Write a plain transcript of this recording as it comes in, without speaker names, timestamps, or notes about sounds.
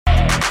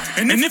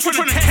And if you're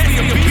trying to test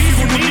your beef,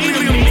 you will need to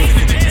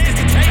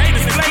hey,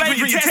 the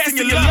flavor, you're testing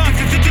your luck.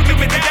 Cause you're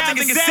doing it down,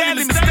 think it's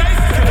sadly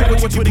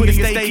mistake. What you put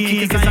your stake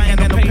in, cause I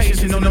ain't got no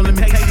patience, no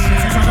limitations.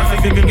 Trying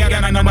to figure out,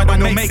 I know what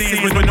don't make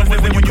sense.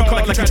 But when you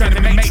call it like you're trying to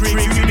make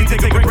tricks, you need to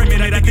take a break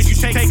minute, I think you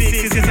take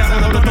it. Cause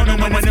I don't know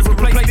when to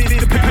replace it.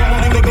 The people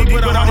only go deep,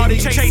 but I hardly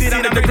chase it.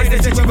 I'm the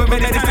greatest that you ever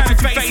met, it's time to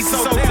face.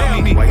 So tell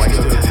me. Why you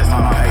still test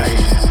my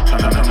patience?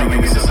 Trying to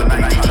make me just a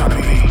night, trying to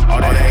be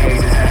all that hate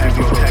is half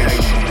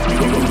rotation. You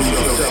gon' lose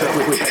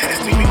yourself with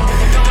test me.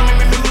 Don't make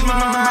me lose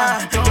my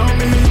mind. Don't make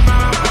me lose my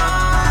mind.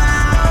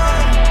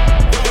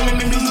 Don't make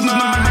me lose my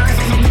mind. Cause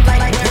I'm looking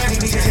like where they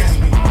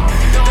test me.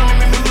 Don't make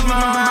me lose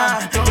my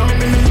mind. Don't make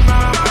me lose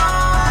my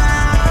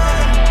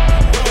mind.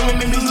 Don't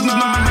make me lose my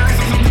mind. Cause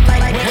I'm looking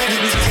like where they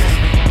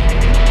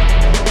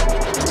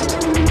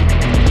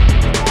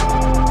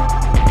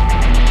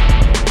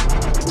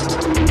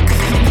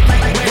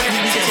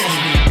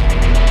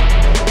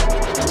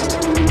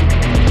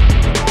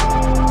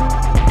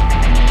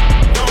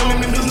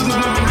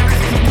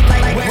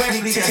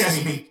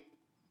test me.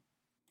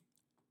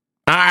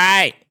 All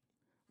right.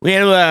 We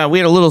had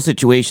a little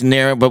situation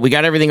there, but we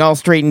got everything all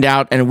straightened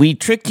out, and we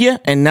tricked you,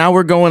 and now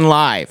we're going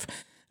live.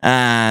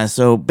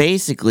 So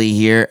basically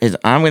here is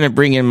I'm going to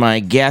bring in my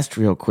guest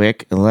real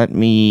quick. Let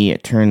me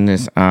turn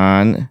this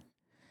on.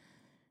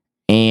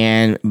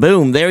 And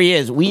boom, there he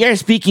is. We are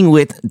speaking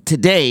with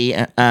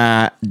today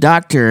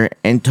Dr.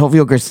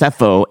 Antonio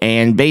Graceffo.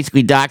 And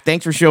basically, Doc,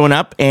 thanks for showing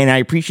up, and I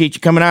appreciate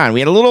you coming on. We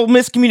had a little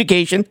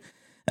miscommunication,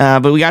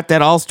 but we got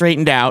that all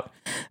straightened out.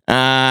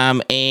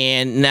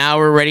 And now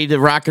we're ready to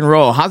rock and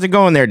roll. How's it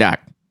going there,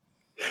 Doc?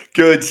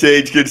 Good,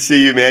 Sage. Good to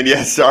see you, man.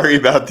 Yeah, sorry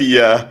about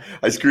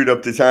I screwed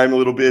up the time a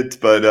little bit,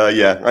 but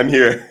yeah, I'm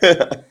here.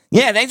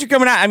 Yeah, thanks for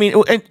coming out. I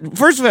mean,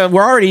 first of all,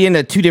 we're already in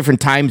a 2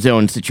 different time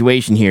zone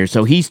situation here.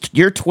 So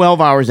you're 12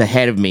 hours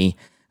ahead of me.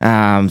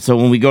 So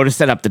when we go to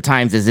set up the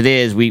times as it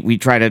is, we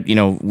try to,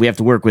 we have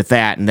to work with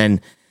that. And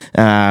then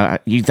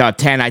you thought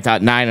 10, I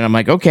thought 9, and I'm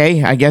like,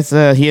 okay, I guess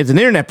he has an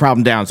internet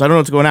problem down, so I don't know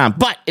what's going on.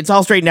 But it's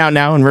all straightened out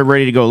now, and we're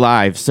ready to go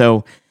live.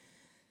 So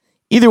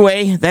either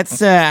way,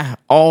 that's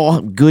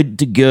all good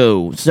to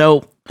go.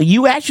 So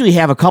you actually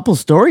have a couple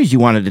stories you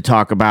wanted to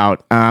talk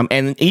about,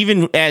 and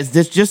even as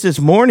this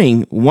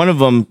morning, one of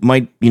them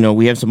might,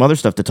 we have some other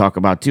stuff to talk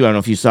about too. I don't know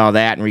if you saw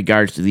that in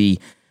regards to the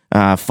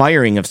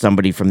firing of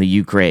somebody from the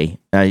Ukraine.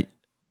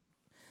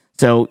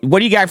 So what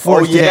do you got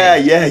for us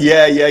today?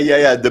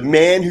 Yeah. The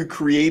man who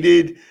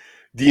created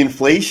the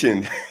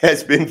inflation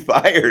has been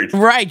fired.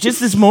 Right,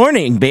 just this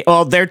morning.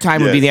 Well, their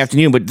time would be the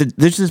afternoon, but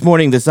this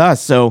morning, this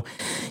us. So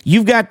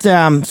you've got,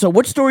 so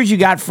what stories you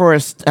got for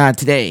us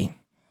today?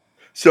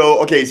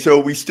 So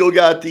we still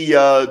got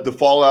the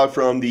fallout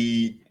from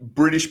the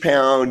British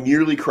pound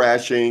nearly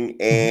crashing.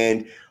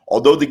 And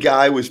although the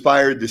guy was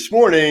fired this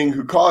morning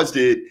who caused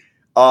it,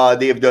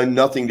 they have done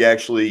nothing to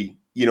actually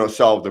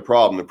solve the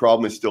problem. The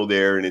problem is still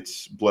there, and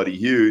it's bloody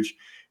huge.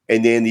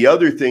 And then the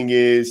other thing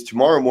is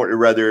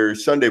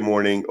Sunday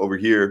morning over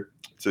here,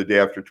 so the day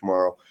after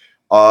tomorrow,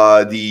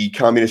 the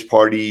Communist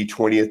Party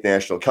 20th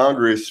National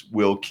Congress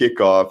will kick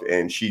off,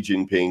 and Xi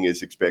Jinping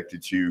is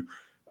expected to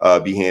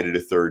be handed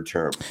a third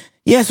term.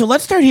 Yeah, so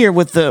let's start here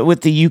with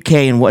the UK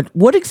and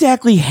what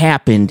exactly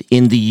happened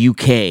in the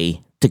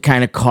UK to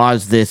kind of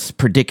cause this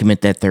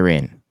predicament that they're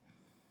in.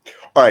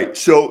 All right,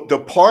 so the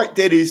part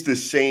that is the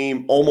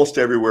same almost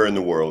everywhere in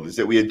the world is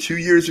that we had 2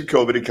 years of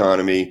COVID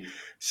economy.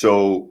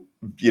 So,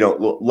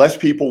 less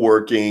people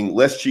working,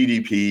 less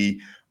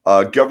GDP,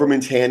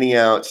 governments handing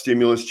out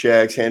stimulus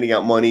checks, handing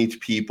out money to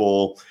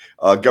people,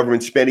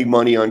 government spending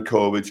money on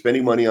COVID,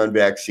 spending money on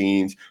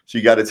vaccines. So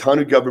you got a ton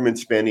of government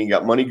spending, you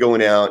got money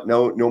going out,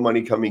 no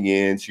money coming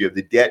in. So you have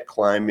the debt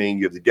climbing,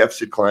 you have the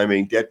deficit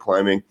climbing, debt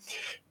climbing.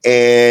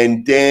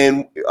 And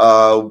then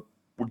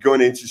we're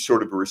going into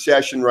sort of a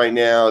recession right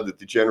now, that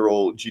the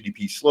general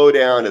GDP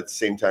slowdown. At the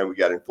same time, we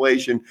got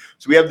inflation.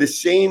 So we have the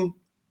same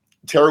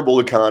terrible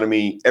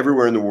economy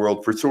everywhere in the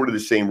world for sort of the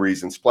same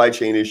reason: supply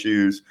chain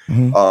issues,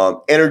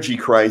 energy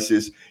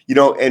crisis,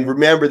 and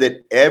remember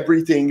that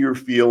everything you're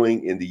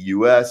feeling in the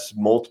US,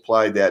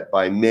 multiply that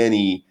by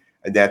many,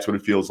 and that's what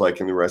it feels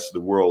like in the rest of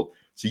the world.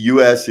 So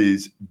US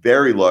is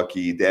very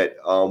lucky that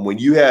when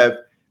you have,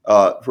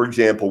 for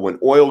example, when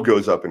oil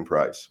goes up in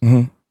price,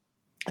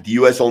 the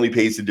US only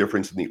pays the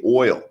difference in the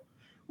oil,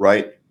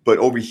 right? But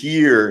over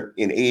here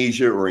in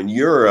Asia or in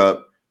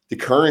Europe, the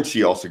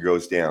currency also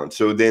goes down.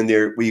 So then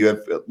we have,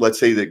 let's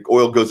say that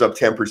oil goes up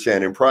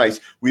 10% in price,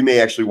 we may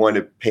actually wind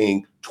up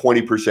paying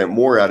 20%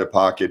 more out of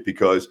pocket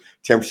because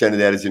 10% of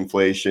that is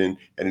inflation,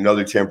 and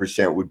another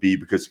 10% would be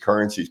because the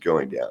currency is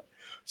going down.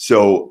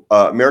 So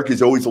America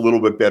is always a little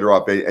bit better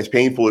off. As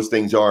painful as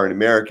things are in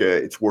America,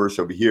 it's worse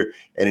over here.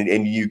 And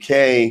in the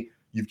UK,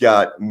 you've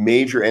got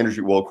major energy,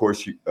 well, of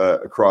course,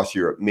 across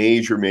Europe,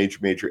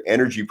 major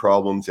energy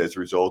problems as a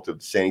result of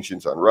the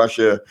sanctions on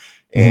Russia.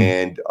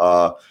 And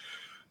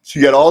so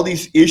you got all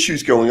these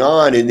issues going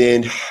on, and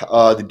then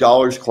the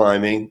dollar's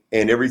climbing.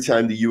 And every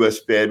time the U.S.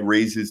 Fed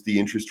raises the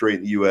interest rate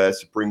in the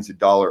U.S., it brings the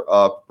dollar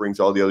up,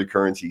 brings all the other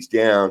currencies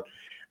down.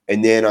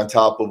 And then on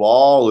top of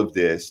all of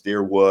this,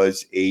 there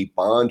was a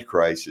bond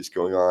crisis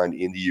going on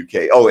in the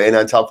UK. Oh, and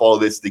on top of all of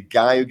this, the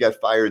guy who got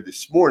fired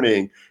this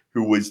morning,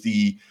 who was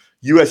the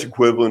U.S.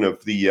 equivalent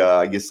of the,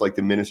 I guess, like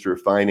the Minister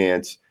of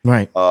Finance,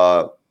 Right.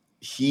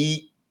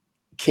 He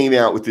came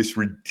out with this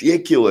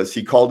ridiculous,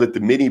 he called it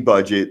the mini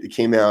budget. It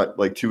came out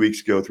like 3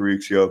 weeks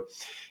ago,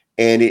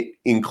 and it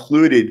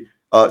included,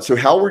 so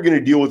how we're going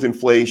to deal with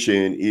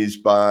inflation is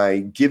by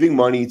giving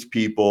money to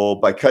people,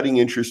 by cutting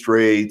interest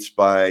rates,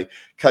 by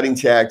cutting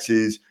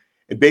taxes,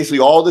 and basically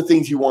all the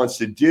things he wants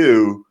to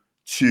do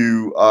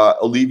to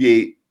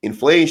alleviate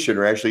inflation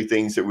are actually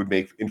things that would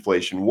make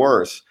inflation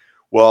worse.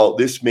 Well,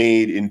 this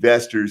made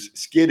investors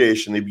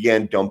skittish and they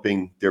began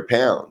dumping their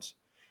pounds.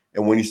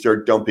 And when you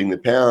start dumping the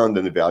pound,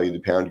 then the value of the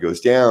pound goes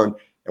down.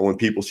 And when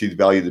people see the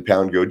value of the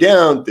pound go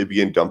down, they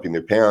begin dumping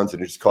their pounds.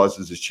 And it just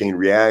causes this chain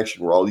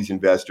reaction where all these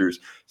investors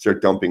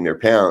start dumping their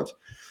pounds.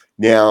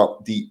 Now,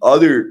 the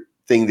other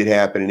thing that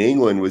happened in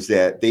England was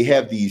that they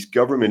have these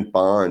government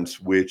bonds,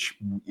 which,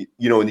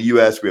 you know, in the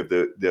US, we have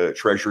the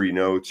treasury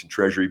notes and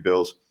treasury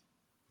bills,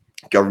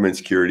 government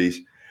securities.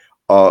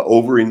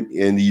 Over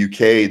in the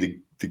UK,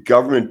 the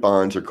government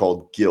bonds are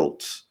called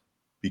gilts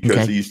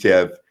because they used to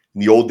have, in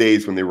the old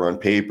days when they were on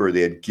paper,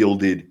 they had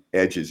gilded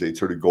edges. They had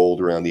sort of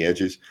gold around the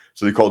edges.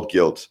 So they're called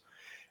gilts.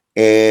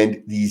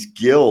 And these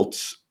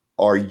gilts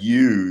are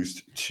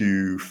used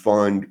to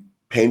fund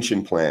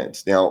pension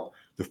plans. Now,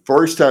 the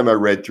first time I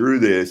read through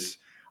this,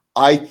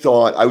 I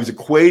thought I was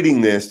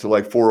equating this to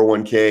like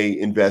 401k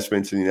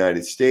investments in the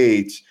United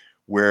States,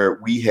 where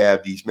we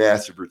have these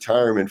massive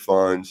retirement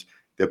funds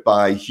that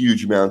buy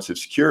huge amounts of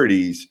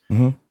securities.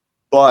 Mm-hmm.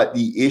 But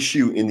the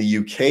issue in the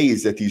UK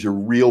is that these are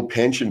real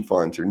pension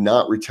funds. They're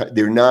not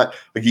they're not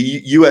like a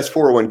US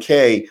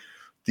 401k.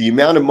 The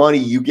amount of money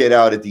you get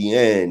out at the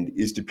end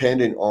is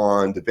dependent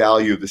on the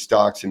value of the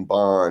stocks and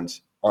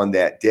bonds on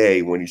that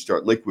day when you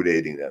start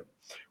liquidating them.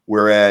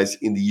 Whereas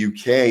in the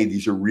UK,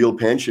 these are real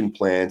pension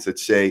plans that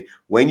say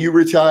when you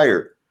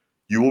retire,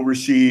 you will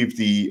receive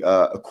the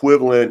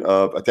equivalent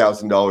of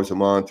 $1,000 a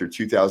month or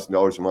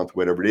 $2,000 a month,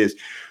 whatever it is.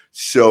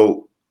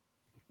 So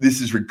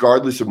this is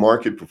regardless of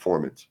market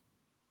performance.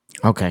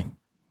 Okay.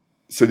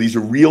 So these are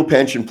real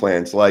pension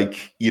plans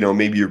like, you know,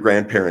 maybe your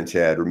grandparents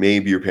had, or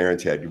maybe your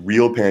parents had,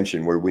 real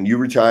pension where when you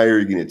retire,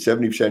 you get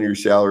 70% of your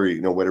salary,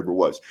 you know, whatever it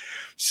was.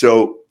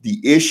 So the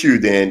issue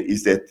then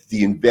is that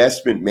the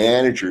investment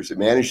managers that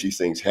manage these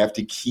things have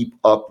to keep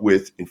up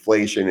with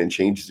inflation and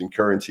changes in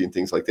currency and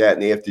things like that.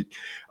 And they have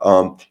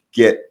to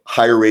get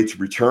higher rates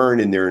of return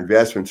in their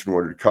investments in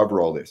order to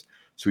cover all this.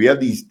 So we have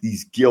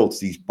these gilts,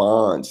 these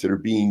bonds that are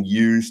being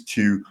used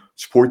to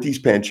support these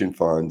pension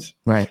funds.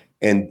 Right.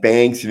 And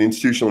banks and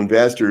institutional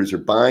investors are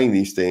buying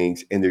these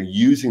things and they're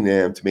using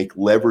them to make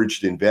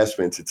leveraged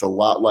investments. It's a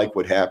lot like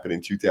what happened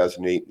in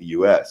 2008 in the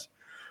US.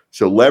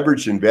 So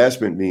leveraged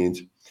investment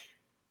means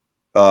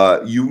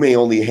you may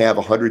only have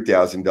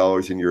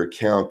 $100,000 in your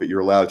account, but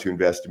you're allowed to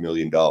invest $1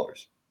 million.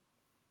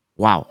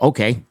 Wow.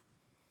 Okay.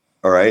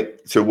 All right.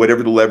 So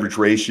whatever the leverage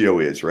ratio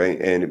is, right?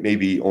 And it may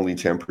be only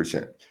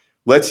 10%.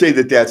 Let's say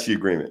that that's the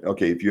agreement.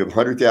 Okay. If you have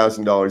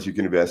 $100,000, you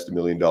can invest $1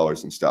 million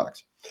in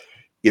stocks.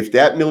 If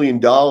that $1 million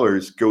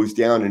goes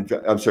down, if the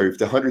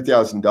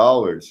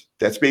 $100,000,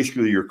 that's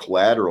basically your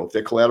collateral. If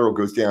that collateral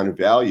goes down in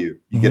value,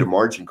 you get a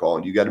margin call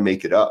and you got to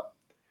make it up.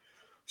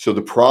 So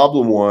the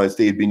problem was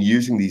they had been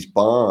using these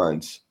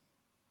bonds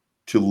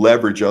to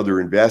leverage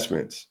other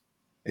investments.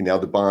 And now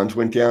the bonds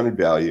went down in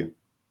value.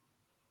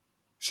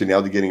 So now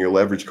they're getting a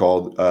leverage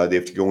call. They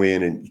have to go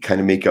in and kind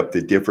of make up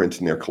the difference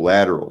in their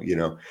collateral, you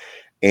know,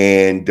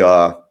 and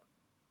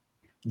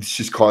this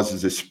just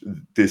causes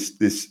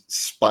this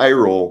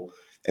spiral.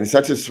 And it's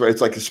not just,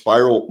 it's like a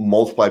spiral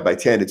multiplied by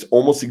 10. It's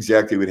almost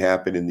exactly what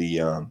happened in the,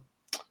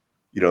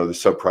 the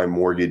subprime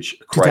mortgage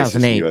crisis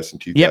in the US in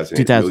 2008. Yep,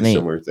 2008. Really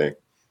similar thing.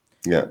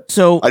 Yeah.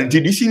 So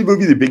did you see the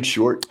movie The Big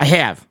Short? I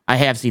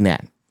have seen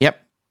that. Yep.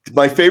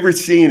 My favorite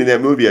scene in that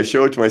movie, I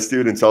show it to my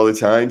students all the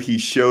time. He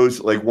shows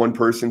like one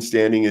person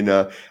standing in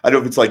I don't know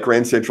if it's like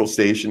Grand Central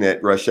Station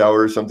at rush hour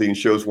or something. He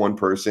shows one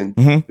person.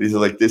 Mm-hmm. He's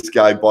like, this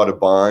guy bought a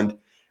bond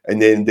and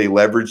then they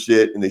leveraged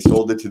it and they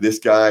sold it to this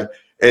guy.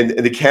 And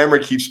the camera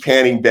keeps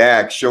panning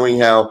back, showing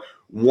how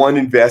one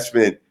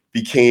investment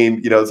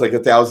became, it's like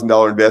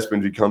 $1,000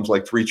 investment becomes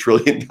like $3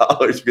 trillion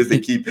because they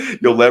keep,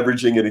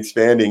 leveraging and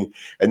expanding.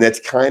 And that's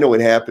kind of what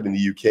happened in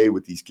the UK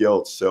with these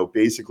gilts. So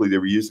basically they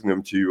were using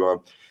them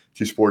to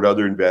support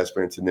other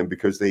investments. And then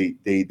because they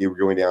were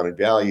going down in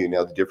value,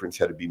 now the difference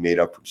had to be made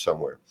up from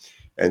somewhere.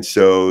 And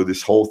so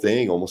this whole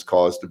thing almost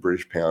caused the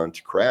British pound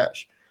to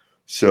crash.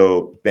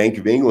 So Bank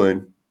of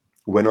England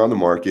went on the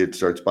market,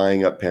 starts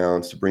buying up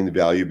pounds to bring the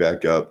value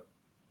back up.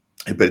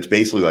 But it's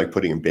basically like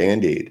putting a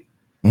Band-Aid,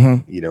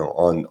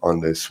 on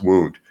this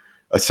wound.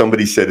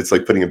 Somebody said it's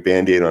like putting a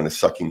Band-Aid on a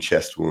sucking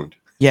chest wound.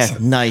 Yeah,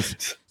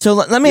 nice. So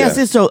let me ask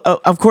this. So,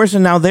 of course,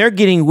 and now they're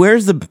getting,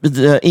 where's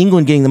the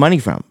England getting the money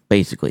from,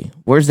 basically?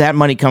 Where's that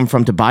money come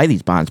from to buy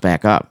these bonds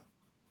back up?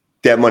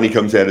 That money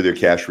comes out of their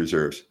cash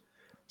reserves.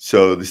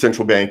 So the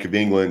Central Bank of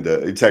England,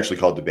 it's actually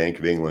called the Bank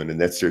of England,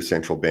 and that's their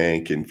central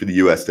bank. And for the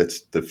U.S.,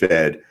 that's the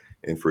Fed.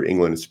 And for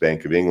England, it's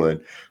Bank of England.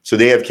 So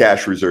they have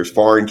cash reserves,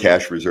 foreign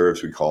cash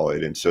reserves, we call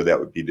it. And so that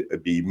would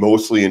be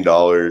mostly in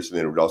dollars, and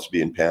then it would also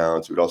be in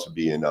pounds. It would also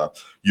be in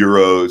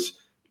euros,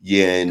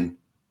 yen,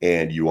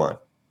 and yuan.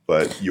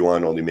 But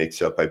yuan only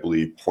makes up, I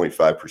believe,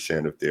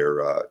 0.5% of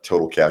their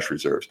total cash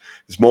reserves.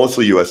 It's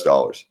mostly U.S.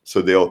 dollars.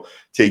 So they'll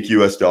take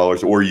U.S.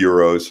 dollars or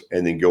euros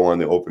and then go on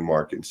the open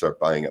market and start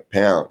buying up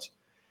pounds.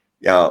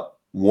 Now,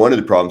 one of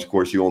the problems, of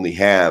course, you only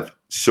have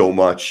so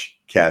much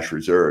cash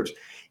reserves.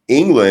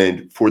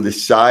 England, for the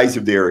size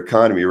of their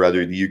economy, or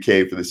rather the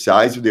UK, for the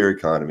size of their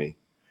economy,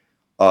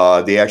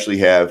 they actually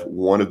have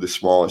one of the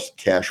smallest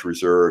cash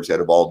reserves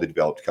out of all the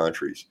developed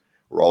countries,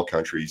 or all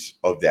countries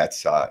of that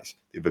size.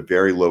 They have a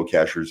very low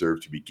cash reserve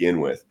to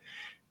begin with,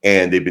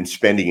 and they've been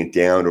spending it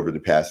down over the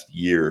past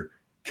year,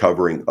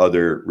 covering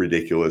other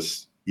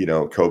ridiculous,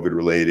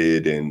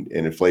 COVID-related and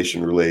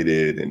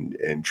inflation-related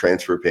and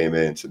transfer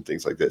payments and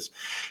things like this.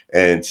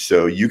 And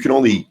so you can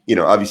only,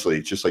 obviously,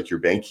 it's just like your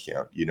bank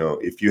account.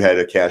 If you had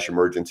a cash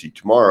emergency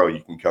tomorrow,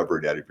 you can cover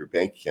it out of your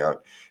bank account.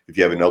 If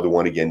you have another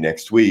one again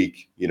next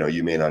week,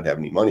 you may not have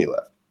any money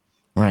left.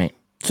 Right.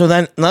 So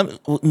then,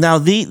 now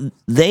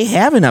they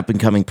have an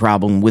up-and-coming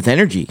problem with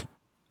energy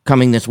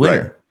coming this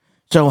winter. Right.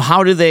 So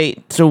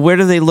where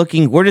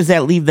does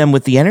that leave them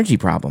with the energy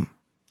problem?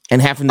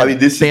 And having to bail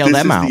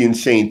them out. This is the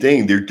insane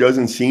thing. There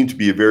doesn't seem to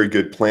be a very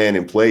good plan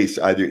in place,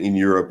 either in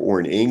Europe or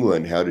in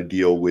England, how to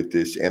deal with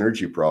this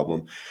energy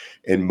problem.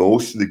 And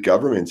most of the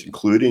governments,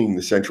 including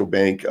the central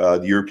bank,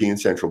 the European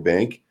Central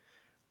Bank,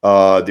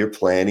 they're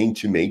planning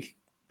to make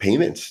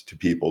payments to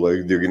people.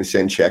 They're going to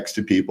send checks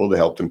to people to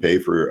help them pay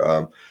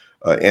for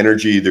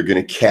energy. They're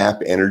going to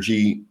cap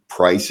energy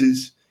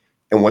prices.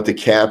 And what the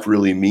cap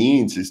really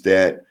means is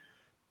that,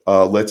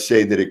 let's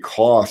say that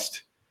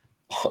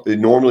it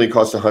normally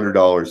costs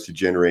 $100 to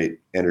generate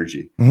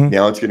energy. Mm-hmm.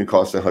 Now it's going to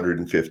cost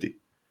 $150.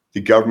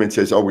 The government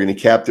says, we're going to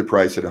cap the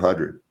price at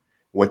 $100.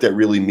 What that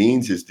really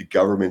means is the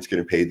government's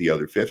going to pay the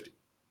other $50.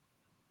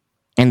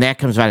 And that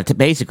comes out of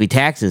basically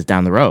taxes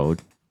down the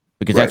road,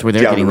 because that's where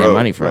they're getting their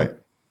money from. Right.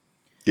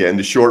 Yeah, in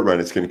the short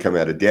run, it's going to come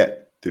out of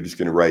debt. They're just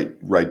going to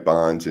write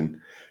bonds and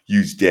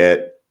use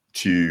debt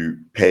to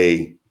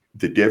pay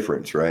the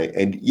difference, right?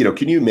 And,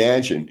 can you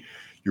imagine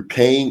you're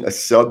paying a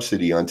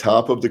subsidy on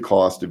top of the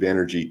cost of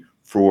energy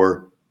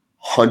for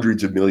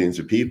hundreds of millions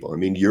of people? I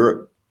mean,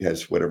 Europe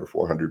has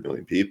 400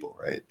 million people,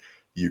 right?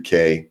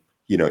 UK,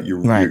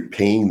 you're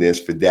paying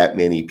this for that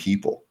many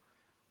people.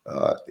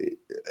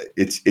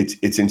 It's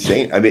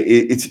insane. I mean,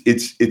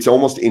 it's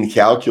almost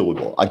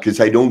incalculable, because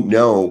I don't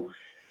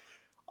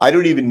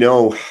even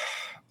know.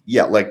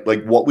 Yeah, like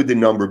what would the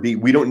number be?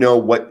 We don't know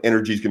what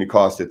energy is going to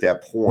cost at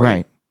that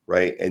point.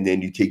 Right. And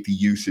then you take the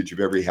usage of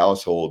every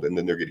household, and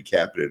then they're going to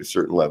cap it at a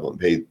certain level and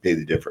pay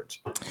the difference.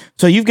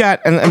 So you've got,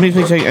 and let me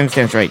make sure you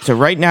understand this right. So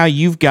right now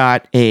you've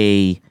got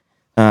an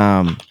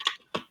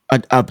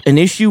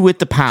issue with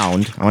the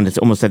pound. I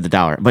almost said the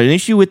dollar, but an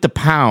issue with the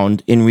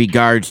pound in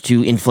regards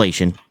to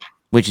inflation,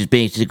 which is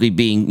basically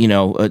being,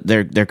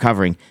 they're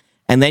covering.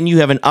 And then you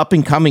have an up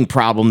and coming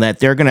problem that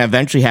they're going to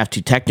eventually have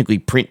to technically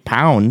print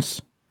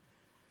pounds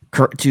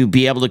to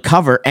be able to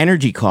cover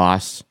energy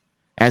costs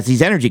as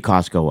these energy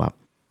costs go up.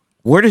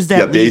 Where does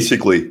that leave?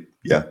 Basically,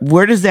 yeah.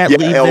 Where does that leave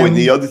them? And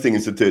the other thing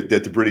is that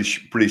the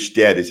British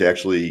debt is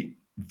actually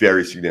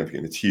very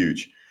significant. It's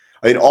huge.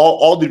 I mean,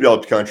 all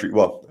developed countries,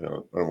 well, I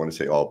don't want to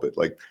say all, but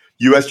like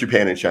US,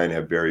 Japan, and China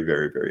have very,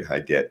 very, very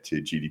high debt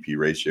to GDP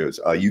ratios.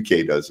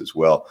 UK does as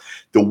well.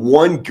 The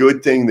one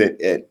good thing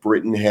that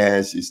Britain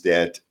has is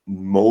that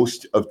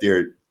most of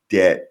their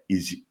debt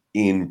is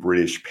in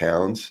British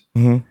pounds.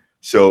 Mm-hmm.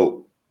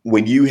 So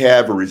when you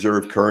have a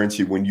reserve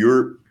currency, when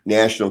your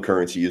national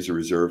currency is a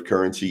reserve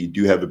currency, you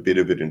do have a bit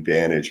of an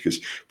advantage, because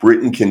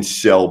Britain can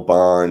sell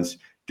bonds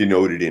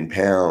denoted in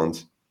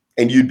pounds,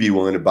 and you'd be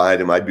willing to buy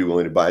them. I'd be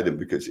willing to buy them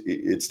because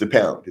it's the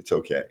pound. It's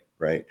okay,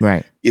 right?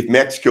 Right. If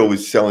Mexico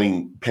was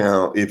selling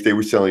if they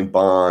were selling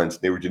bonds,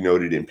 they were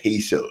denoted in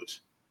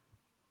pesos,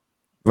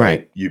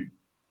 right?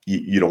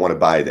 You don't want to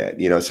buy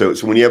that, So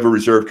when you have a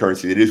reserve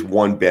currency, that is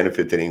one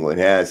benefit that England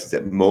has, is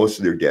that most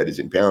of their debt is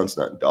in pounds,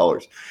 not in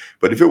dollars.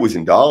 But if it was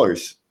in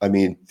dollars, I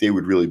mean, they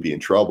would really be in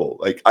trouble.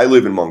 Like, I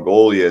live in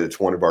Mongolia. That's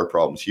one of our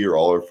problems here.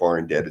 All our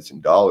foreign debt is in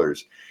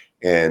dollars,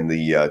 and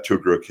the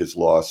Tugruk has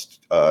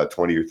lost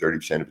 20 or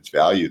 30% of its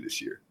value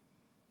this year.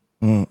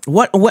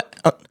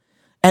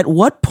 At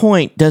what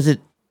point does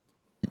it?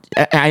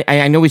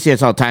 I know we say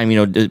this all the time,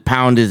 the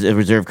pound is a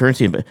reserve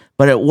currency,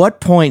 but at what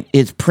point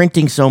is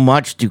printing so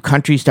much, do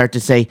countries start to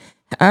say,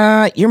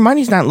 your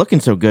money's not looking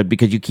so good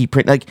because you keep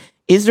printing? Like,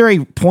 is there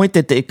a point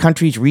that the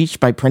countries reach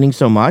by printing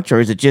so much, or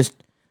is it just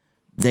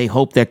they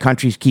hope that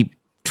countries keep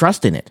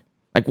trusting it?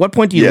 Like, what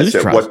point do you lose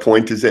trust? At what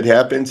point does it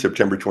happen?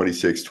 September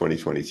 26,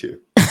 2022.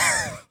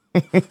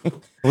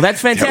 Well,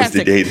 that's fantastic. That was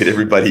the day that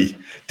everybody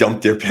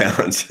dumped their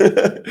pounds.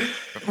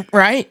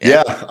 Right?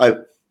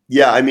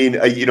 Yeah. I mean,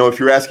 if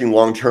you're asking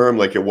long term,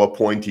 like at what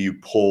point do you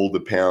pull the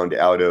pound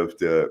out of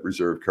the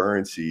reserve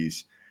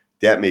currencies,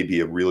 that may be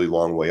a really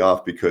long way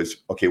off because,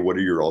 okay, what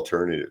are your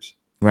alternatives?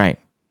 Right.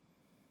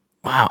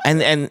 Wow.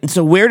 And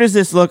so where does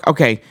this look?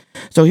 Okay.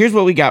 So here's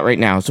what we got right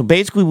now. So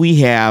basically we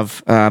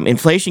have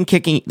inflation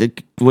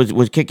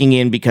was kicking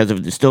in because of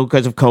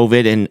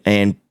COVID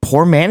and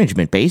poor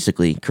management,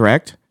 basically,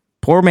 correct?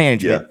 Poor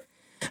management.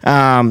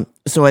 Yeah.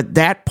 So at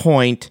that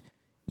point,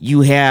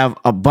 you have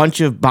a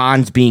bunch of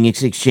bonds being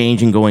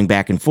exchanged and going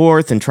back and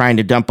forth and trying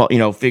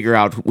to figure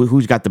out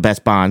who's got the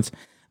best bonds.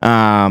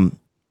 So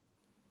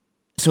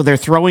they're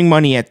throwing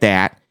money at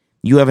that.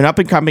 You have an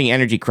up-and-coming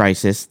energy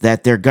crisis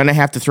that they're going to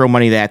have to throw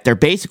money at. They're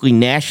basically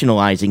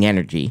nationalizing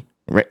energy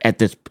at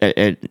this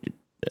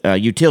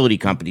utility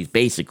companies,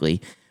 basically,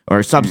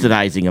 or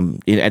subsidizing them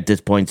at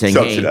this point, saying,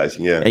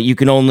 you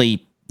can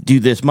only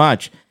do this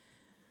much.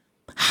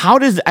 How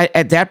does,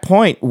 at that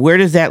point, where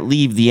does that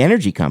leave the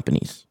energy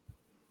companies?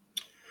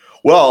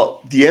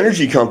 Well, the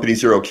energy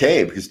companies are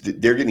okay because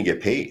they're going to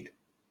get paid.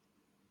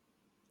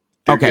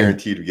 They're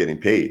guaranteed of getting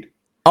paid.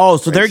 Oh,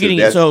 so they're getting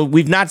it. So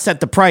we've not set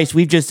the price.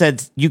 We've just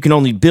said you can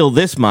only bill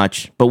this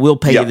much, but we'll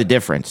pay you the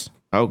difference.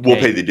 Okay. We'll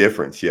pay the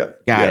difference. Yeah.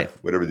 Got it.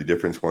 Whatever the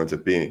difference winds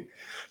up being.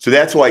 So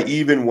that's why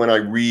even when I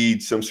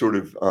read some sort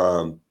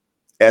of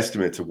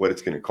estimates of what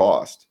it's going to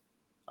cost,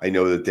 I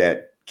know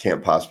that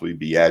can't possibly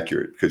be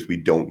accurate because we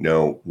don't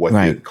know what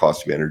the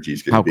cost of energy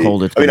is going to be. How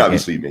cold it's going to be.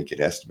 Obviously you make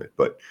an estimate,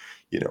 but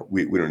we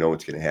don't know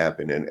what's going to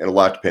happen. And a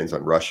lot depends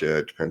on Russia.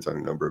 It depends on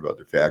a number of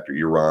other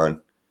factors, Iran.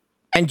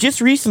 And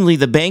just recently,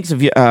 the banks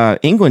of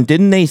England,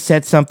 didn't they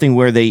set something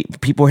where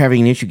people were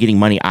having an issue getting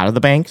money out of the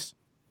banks?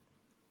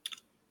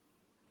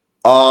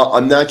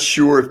 I'm not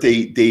sure if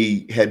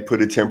they had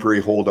put a temporary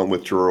hold on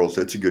withdrawals.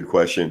 That's a good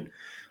question.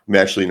 I'm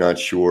actually not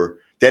sure.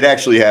 That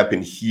actually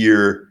happened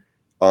here.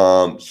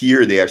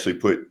 Here they actually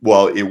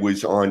it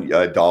was on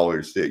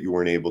dollars that you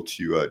weren't able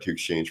to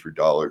exchange for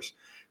dollars.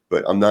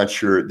 But I'm not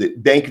sure. The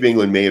Bank of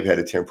England may have had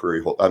a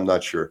temporary hold. I'm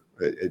not sure.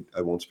 I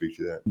won't speak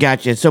to that.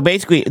 Gotcha. So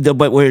basically,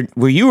 but where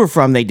you were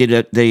from, they did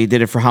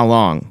it for how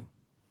long?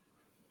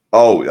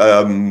 Oh,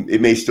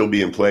 it may still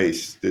be in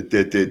place.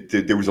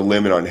 That there was a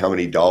limit on how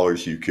many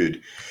dollars you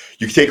could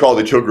take all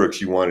the Tugruks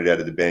you wanted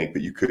out of the bank,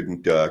 but you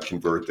couldn't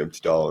convert them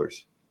to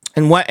dollars.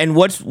 And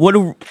what's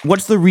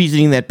the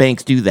reasoning that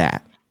banks do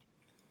that?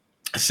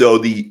 So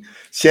the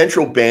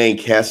central bank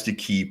has to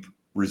keep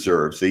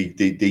reserves.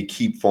 They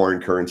keep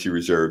foreign currency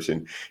reserves,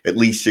 and at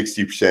least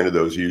 60% of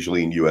those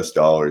usually in US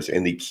dollars,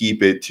 and they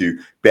keep it to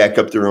back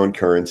up their own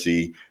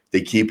currency. They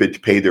keep it to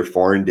pay their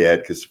foreign debt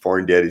because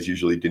foreign debt is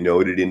usually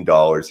denoted in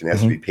dollars and has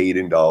to be paid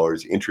in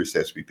dollars. Interest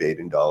has to be paid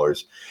in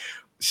dollars.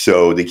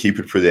 So they keep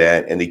it for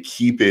that, and they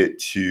keep it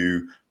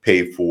to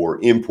pay for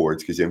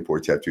imports because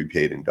imports have to be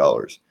paid in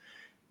dollars.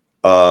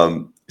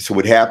 So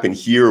what happened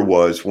here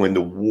was when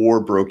the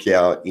war broke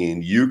out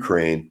in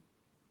Ukraine,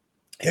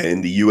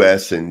 and the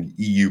U.S. and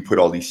EU put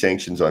all these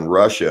sanctions on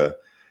Russia,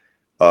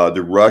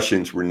 the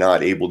Russians were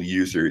not able to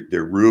use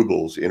their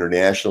rubles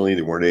internationally.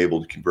 They weren't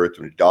able to convert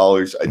them to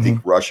dollars. I think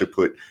Russia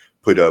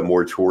put a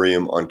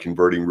moratorium on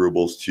converting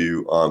rubles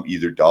to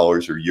either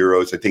dollars or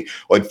euros. I think,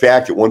 in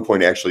fact, at one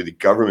point, actually, the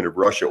government of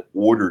Russia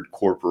ordered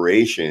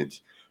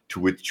corporations to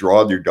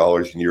withdraw their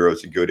dollars and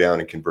euros and go down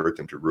and convert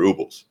them to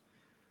rubles.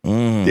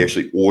 They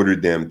actually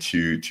ordered them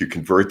to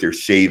convert their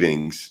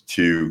savings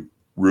to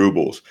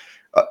rubles.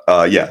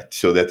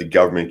 So that the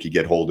government could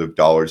get hold of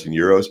dollars and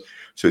euros.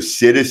 So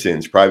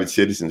private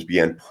citizens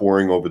began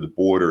pouring over the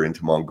border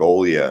into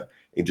Mongolia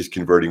and just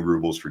converting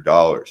rubles for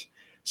dollars.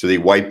 So they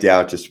wiped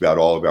out just about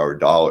all of our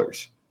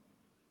dollars.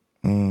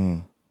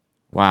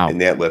 Wow. And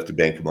that left the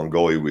Bank of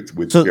Mongolia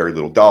with very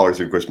little dollars.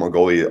 And of course,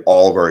 Mongolia,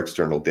 all of our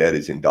external debt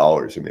is in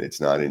dollars. I mean,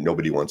 it's not, and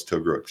nobody wants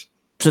Tugruks.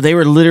 So they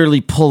were literally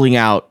pulling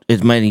out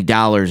as many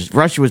dollars.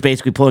 Russia was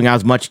basically pulling out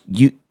as much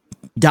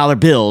dollar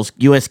bills,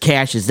 U.S.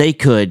 cash as they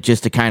could,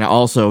 just to kind of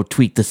also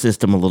tweak the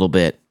system a little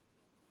bit.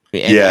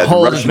 The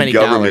Russian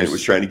government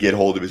was trying to get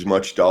hold of as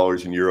much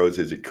dollars and euros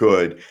as it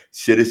could.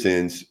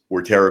 Citizens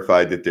were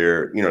terrified that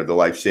their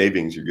life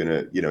savings are going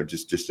to,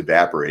 just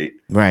evaporate.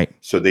 Right.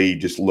 So they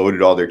just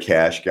loaded all their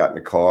cash, got in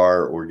a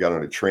car or got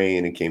on a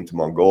train and came to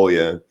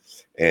Mongolia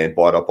and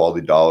bought up all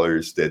the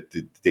dollars that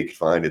they could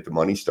find at the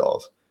money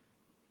stalls.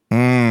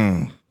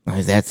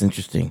 That's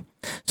interesting.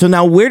 So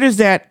now where does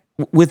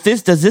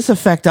does this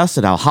affect us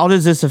at all? How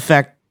does this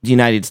affect the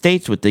United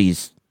States with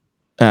these,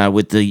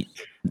 with the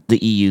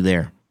EU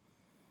there?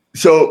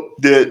 So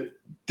there's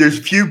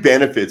a few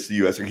benefits to the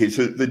U.S. Okay,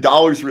 so the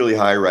dollar's really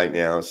high right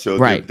now. So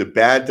the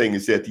bad thing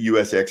is that the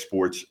U.S.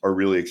 exports are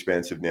really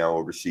expensive now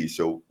overseas.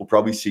 So we'll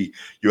probably see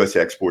U.S.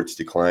 exports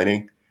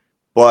declining.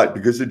 But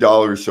because the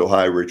dollar is so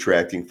high, we're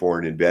attracting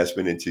foreign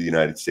investment into the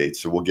United States.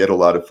 So we'll get a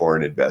lot of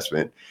foreign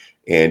investment,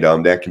 and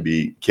that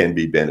can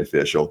be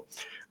beneficial.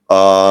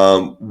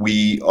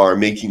 We are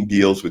making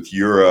deals with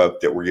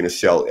Europe that we're going to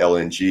sell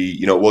LNG.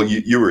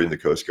 You were in the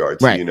Coast Guard,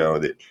 so you know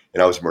that,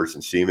 and I was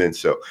merchant seaman.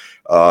 So,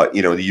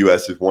 the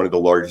U.S. is one of the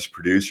largest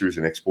producers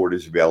and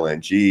exporters of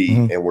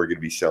LNG, and we're going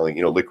to be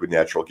selling, liquid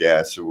natural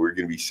gas. So we're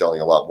going to be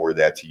selling a lot more of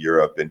that to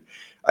Europe, and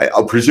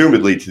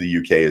presumably to the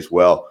UK as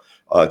well.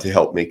 to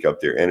help make up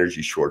their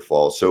energy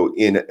shortfall. So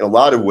in a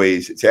lot of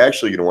ways, it's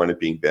actually going to wind up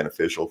being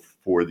beneficial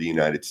for the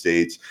United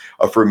States.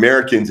 For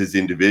Americans as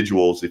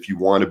individuals, if you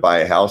want to buy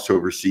a house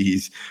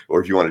overseas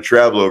or if you want to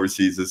travel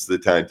overseas, this is the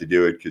time to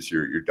do it because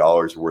your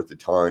dollars are worth a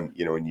ton,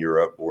 in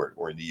Europe or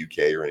in the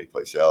UK or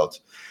anyplace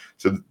else.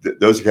 So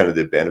those are kind of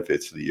the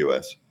benefits to the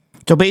U.S.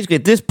 So basically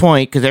at this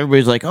point, because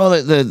everybody's like,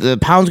 oh, the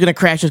pound's going to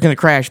crash, it's going to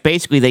crash.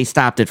 Basically, they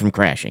stopped it from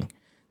crashing.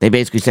 They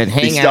basically said,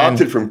 hang on. They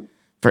stopped it from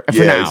For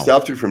now. It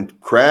stopped it from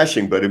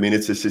crashing, but I mean,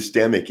 it's a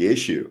systemic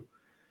issue.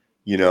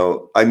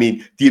 I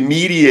mean, the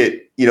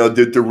immediate,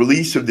 the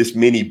release of this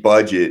mini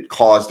budget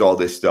caused all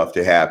this stuff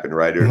to happen,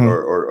 right?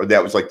 Or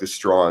that was like the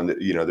straw that,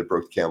 that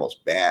broke the camel's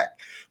back.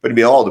 But I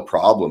mean, all the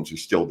problems are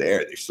still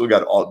there. They've still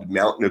got all the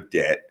mountain of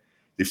debt.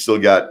 They've still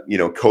got,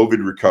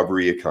 COVID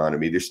recovery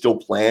economy. They're still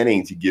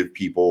planning to give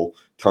people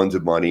tons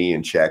of money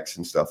and checks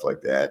and stuff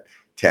like that,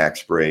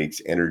 tax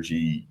breaks,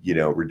 energy,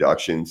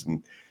 reductions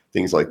and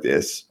things like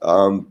this.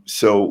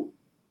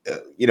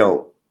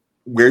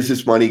 Where's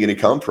this money going to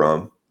come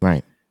from?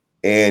 Right.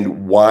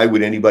 And why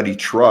would anybody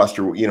trust,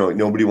 or,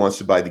 nobody wants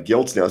to buy the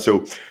gilts now.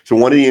 So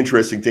one of the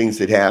interesting things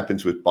that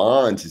happens with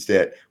bonds is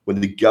that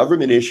when the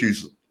government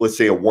issues, let's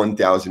say a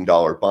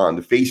 $1,000 bond,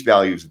 the face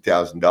value is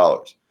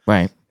 $1,000.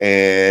 Right.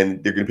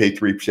 And they're going to pay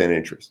 3%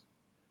 interest.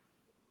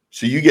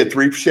 So you get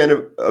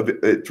 3% of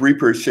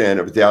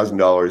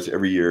 $1,000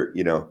 every year,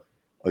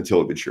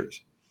 until it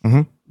matures.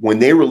 Mm-hmm. When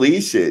they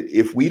release it,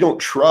 if we don't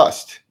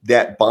trust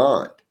that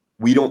bond,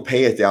 we don't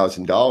pay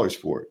 $1,000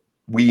 for it.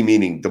 We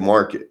meaning the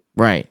market.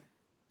 Right.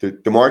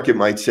 The market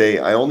might say,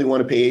 I only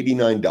want to pay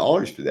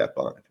 $89 for that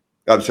bond.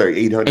 I'm sorry,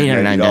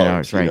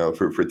 $899, right.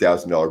 for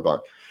 $1,000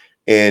 bond.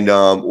 And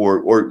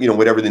or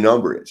whatever the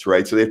number is,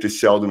 right? So they have to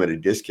sell them at a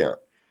discount.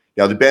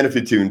 Now, the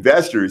benefit to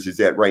investors is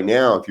that right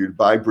now, if you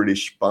buy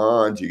British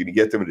bonds, you're going to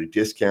get them at a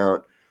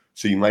discount.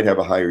 So you might have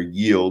a higher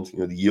yield.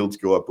 The yields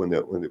go up when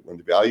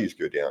the values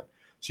go down.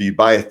 So you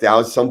buy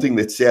something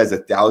that says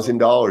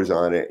 $1,000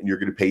 on it, and you're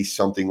going to pay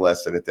something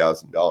less than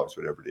 $1,000,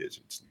 whatever it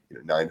is. It's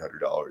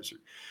 $900 or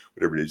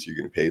whatever it is you're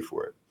going to pay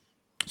for it.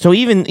 So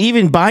even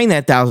buying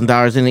that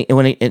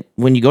 $1,000, and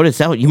when you go to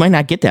sell it, you might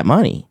not get that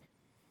money.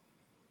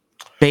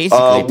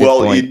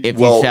 Basically, if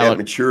you sell at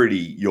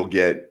maturity, you'll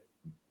get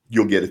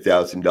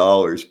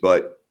 $1,000.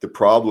 But the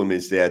problem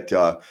is that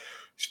as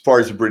far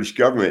as the British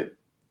government,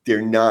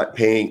 they're not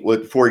paying.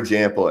 For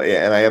example,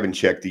 and I haven't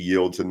checked the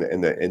yields and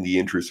the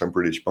interest on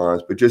British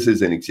bonds, but just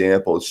as an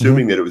example,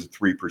 assuming that it was a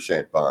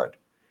 3% bond,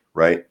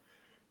 right?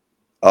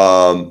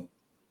 The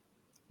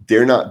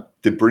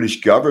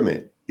British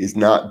government is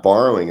not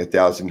borrowing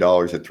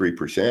 $1,000 at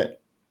 3%.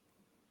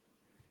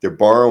 They're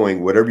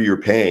borrowing whatever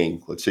you're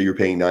paying. Let's say you're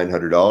paying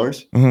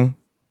 $900,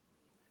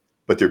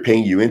 but they're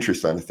paying you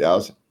interest on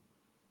 $1,000.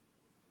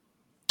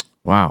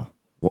 Wow.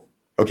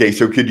 Okay,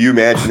 so could you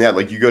imagine that?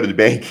 Like you go to the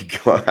bank and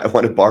go, I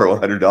want to borrow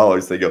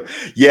 $100. They go,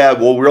 yeah,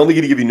 well, we're only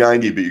going to give you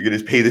 90, but you're going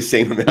to pay the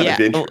same amount of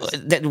interest.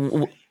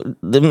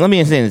 Let me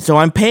understand this. So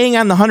I'm paying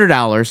on the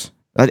 $100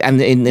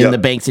 in the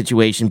bank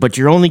situation, but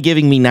you're only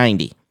giving me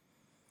 90.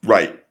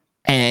 Right.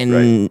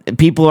 And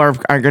people are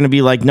going to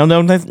be like, no,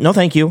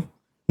 thank you.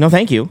 No,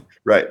 thank you.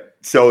 Right.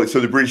 So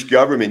the British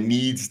government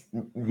needs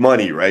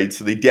money, right?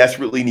 So they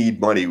desperately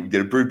need money.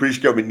 The British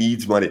government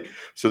needs money.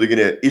 So they're going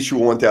to issue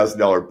a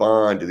 $1,000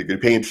 bond, and they're going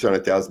to pay interest on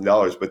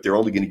 $1,000, but they're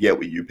only going to get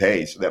what you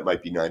pay. So that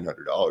might be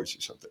 $900 or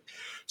something.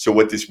 So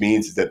what this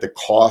means is that the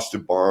cost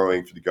of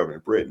borrowing for the government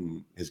of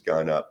Britain has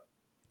gone up.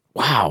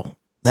 Wow.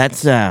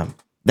 That's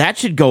that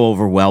should go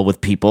over well with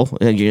people.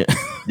 Yeah.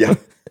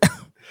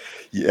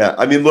 Yeah.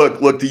 I mean,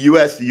 look, the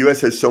US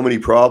has so many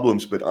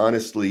problems, but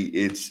honestly,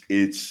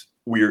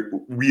 we're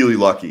really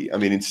lucky. I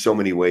mean, in so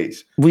many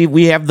ways.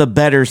 We have the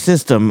better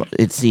system,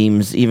 it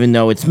seems, even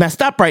though it's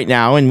messed up right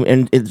now.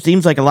 And it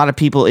seems like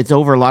it's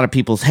over a lot of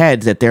people's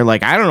heads that they're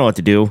like, I don't know what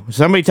to do.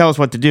 Somebody tell us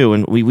what to do.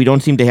 And we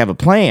don't seem to have a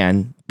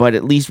plan, but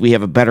at least we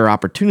have a better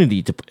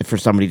opportunity for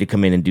somebody to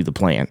come in and do the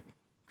plan.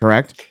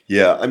 Correct?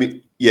 Yeah. I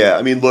mean,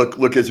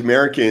 look, as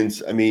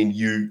Americans, I mean,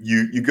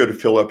 you go to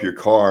fill up your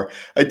car.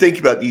 I think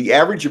about the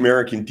average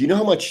American. Do you know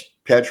how much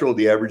petrol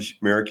the average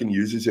American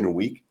uses in a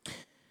week?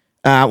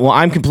 Well,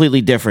 I'm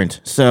completely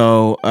different.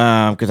 So,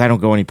 because I don't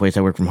go anyplace,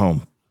 I work from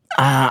home.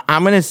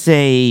 I'm going to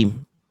say,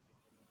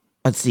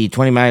 let's see,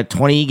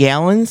 20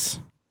 gallons?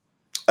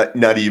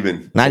 Not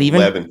even.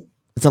 11.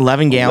 It's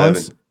 11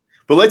 gallons. 11.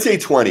 But let's say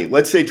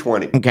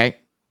 20. Okay.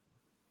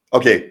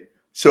 Okay.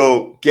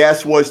 So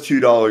gas was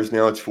 $2.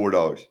 Now it's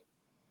 $4.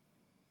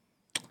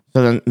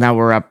 So then now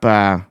we're up,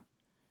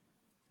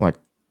 what?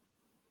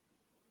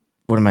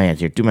 What am I at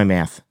here? Do my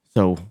math.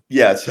 So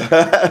yes,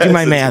 do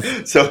my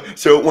math. So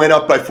it went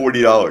up by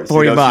 $40. $40.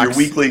 So your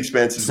weekly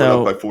expenses went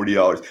up by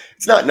 $40.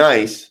 It's not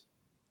nice,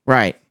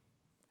 right?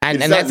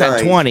 And that's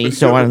nice, at 20.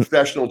 So on a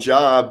professional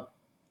job,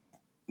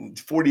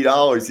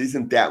 $40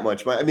 isn't that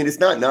much money. I mean, it's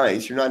not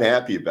nice. You're not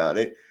happy about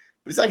it,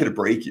 but it's not going to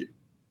break you,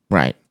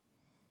 right?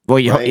 Well,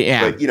 right?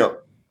 Yeah,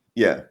 but,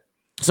 yeah.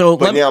 So,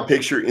 but now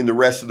picture in the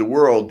rest of the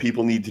world,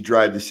 people need to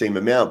drive the same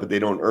amount, but they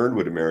don't earn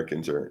what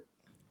Americans earn.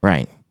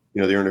 Right.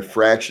 They earn a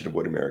fraction of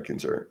what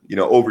Americans earn.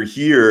 Over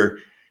here,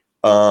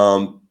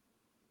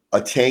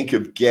 a tank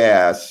of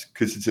gas,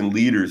 because it's in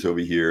liters over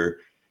here,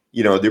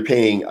 they're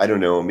paying, I don't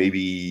know,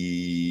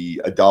 maybe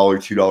 $1,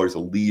 $2 a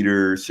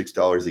liter,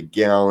 $6 a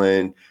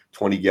gallon,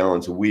 20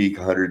 gallons a week,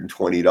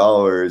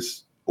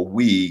 $120 a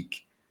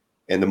week,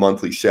 and the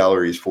monthly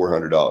salary is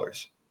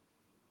 $400.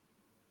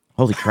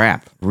 Holy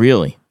crap!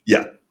 Really?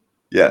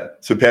 Yeah.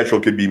 So petrol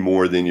could be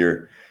more than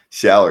your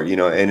salary,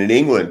 and in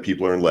England,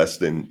 people earn less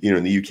than,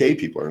 in the UK,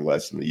 people earn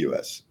less than the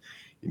US.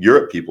 In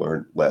Europe, people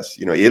earn less,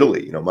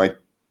 Italy,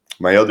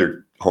 my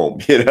other home,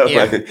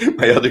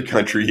 my other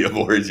country of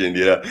origin,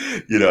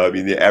 I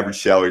mean, the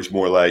average salary is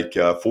more like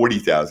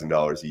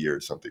 $40,000 a year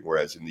or something,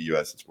 whereas in the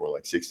US, it's more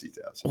like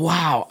 $60,000.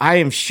 Wow, I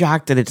am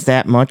shocked that it's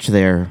that much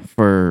there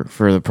for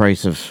the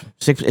price of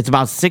it's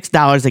about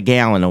 $6 a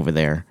gallon over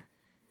there.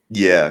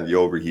 Yeah,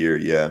 you're over here,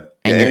 yeah.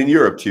 And in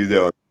Europe too,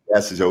 though,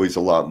 gas is always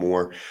a lot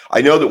more.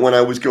 I know that when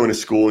I was going to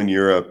school in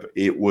Europe,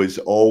 it was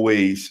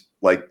always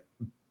like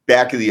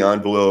back of the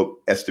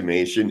envelope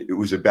estimation, it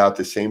was about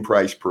the same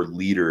price per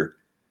liter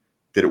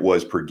that it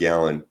was per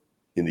gallon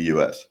in the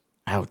US.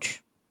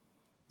 Ouch.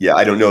 Yeah,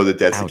 I don't know that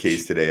that's the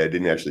case today. I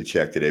didn't actually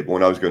check today, but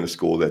when I was going to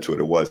school, that's what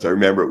it was. I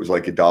remember it was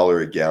like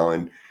 $1 a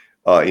gallon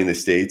in the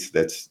States.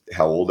 That's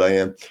how old I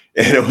am.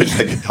 And it was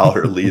like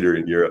 $1 a liter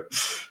in Europe.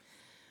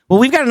 Well,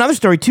 we've got another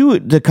story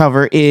too to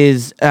cover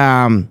is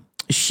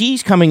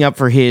Xi's coming up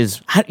for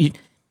his,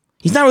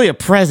 he's not really a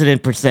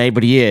president per se,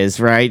 but he is,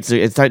 right? So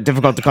it's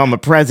difficult to call him a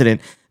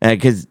president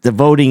because the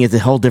voting is a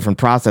whole different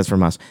process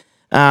from us.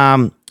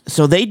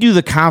 So they do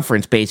the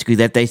conference basically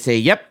that they say,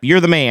 yep, you're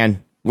the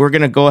man. We're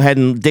going to go ahead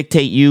and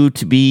dictate you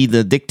to be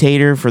the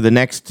dictator for the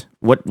next,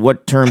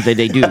 what term did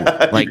they do?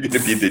 Like, you're going to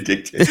be the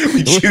dictator.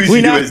 We choose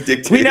you as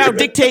dictator. We now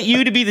dictate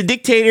you to be the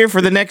dictator for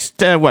the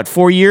next,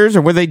 4 years?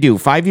 Or what do they do?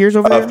 5 years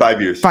over there?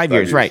 5 years. 5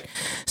 years, right.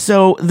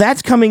 So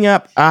that's coming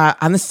up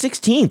on the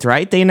 16th,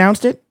 right? They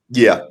announced it?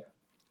 Yeah.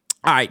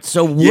 All right.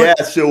 So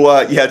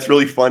it's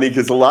really funny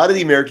because a lot of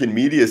the American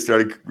media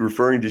started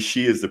referring to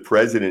Xi as the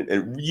president.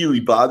 And it really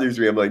bothers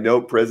me. I'm like,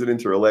 no,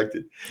 presidents are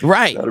elected.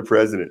 Right. Not a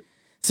president.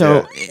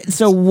 So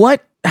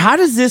how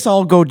does this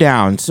all go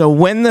down? So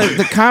when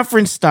the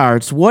conference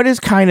starts, what is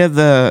kind of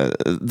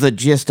the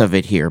gist of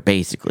it here,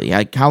 basically?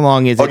 Like, how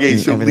long is it? Okay,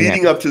 so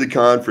leading up to the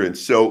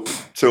conference, so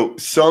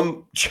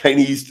some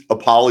Chinese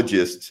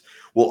apologists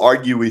will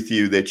argue with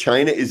you that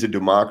China is a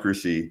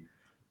democracy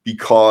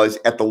because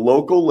at the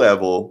local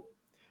level,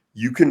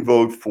 you can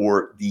vote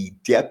for the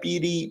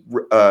deputy,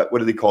 what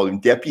do they call them?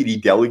 Deputy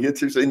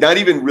delegates or something. Not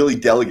even really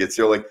delegates.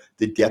 They're like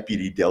the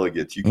deputy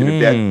delegates. You can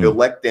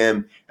elect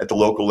them at the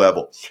local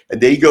level. And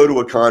they go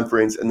to a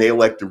conference and they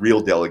elect the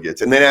real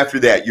delegates. And then after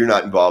that, you're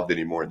not involved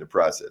anymore in the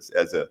process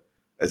as a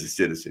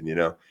citizen,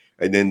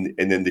 And then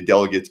the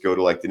delegates go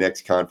to like the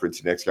next conference.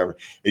 And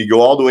you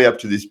go all the way up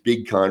to this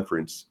big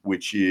conference,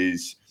 which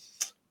is,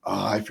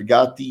 I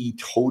forgot the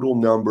total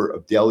number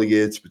of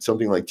delegates, but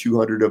something like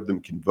 200 of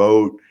them can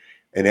vote.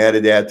 And out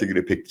of that, they're going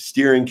to pick the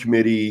steering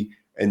committee.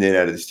 And then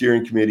out of the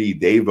steering committee,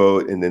 they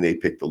vote, and then they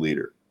pick the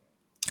leader.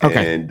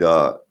 Okay. And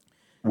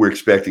we're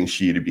expecting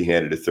Xi to be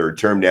handed a third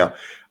term. Now,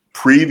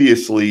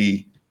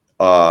 previously,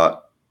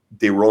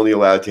 they were only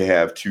allowed to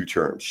have 2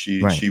 terms.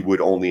 Xi would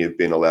only have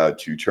been allowed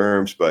 2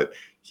 terms, but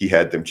he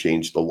had them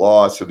change the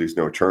law, so there's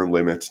no term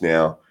limits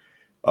now.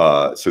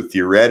 So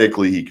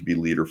theoretically, he could be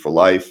leader for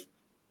life.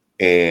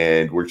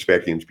 And we're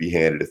expecting him to be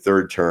handed a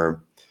third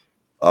term.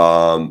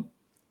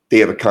 They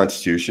have a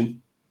constitution.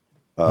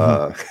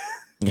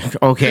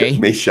 Okay.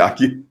 May shock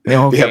you.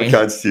 Okay. They have a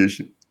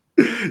constitution.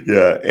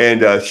 Yeah.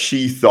 And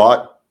Xi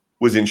thought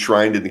was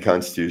enshrined in the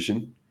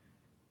constitution.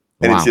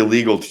 And it's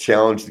illegal to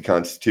challenge the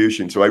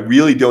constitution. So I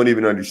really don't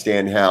even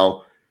understand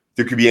how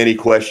there could be any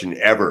question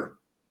ever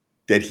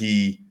that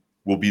he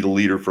will be the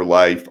leader for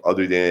life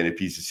other than if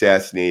he's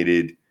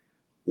assassinated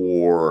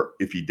or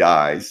if he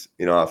dies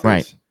in office.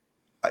 Right.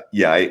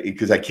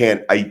 Because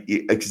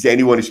because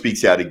anyone who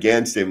speaks out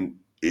against him,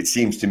 it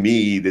seems to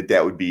me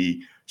that would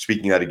be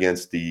speaking out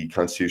against the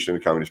Constitution of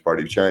the Communist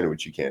Party of China,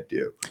 which you can't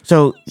do.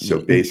 So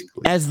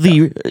basically, as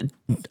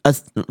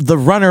the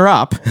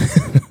runner-up,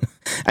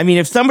 I mean,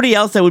 if somebody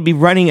else that would be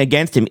running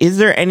against him, is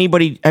there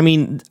anybody? I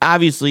mean,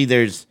 obviously,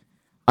 there's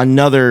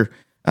another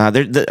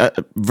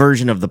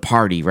version of the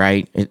party,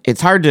 right?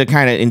 It's hard to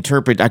kind of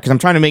interpret because I'm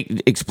trying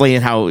to explain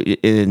it how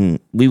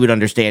we would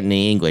understand in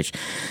English,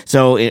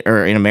 or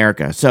in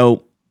America.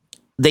 So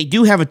they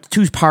do have a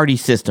 2-party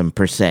system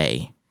per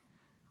se.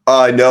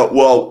 No.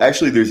 Well,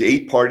 actually, there's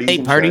 8 parties.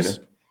 8 parties.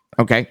 China.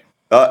 Okay.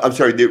 I'm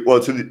sorry.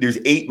 There's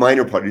 8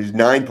 minor parties. There's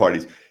 9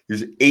 parties.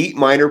 There's 8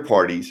 minor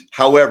parties.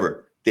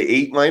 However, the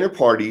 8 minor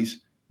parties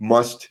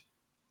must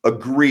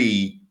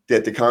agree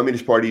that the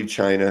Communist Party of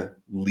China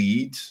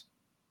leads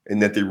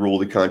and that they rule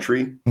the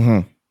country. Mm-hmm.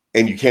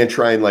 And you can't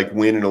try and like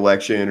win an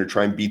election or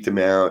try and beat them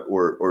out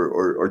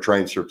or try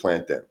and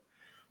supplant them.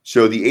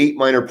 So the 8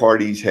 minor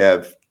parties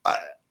have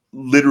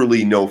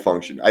literally no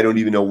function. I don't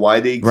even know why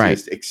they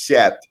exist,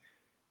 except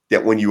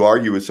that when you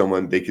argue with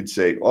someone, they could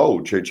say,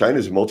 "Oh,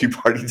 China's a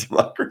multi-party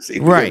democracy.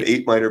 We Right. have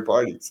 8 minor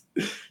parties."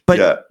 But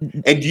yeah,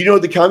 and you know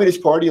the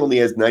Communist Party only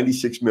has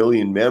 96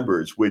 million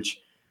members,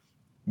 which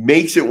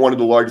makes it one of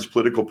the largest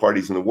political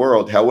parties in the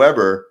world.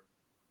 However,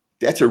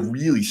 that's a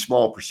really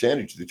small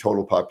percentage of the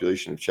total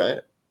population of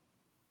China.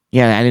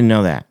 yeah, I didn't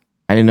know that.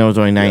 I didn't know it was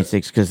only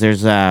 96 because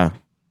there's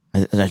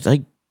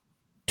like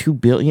 2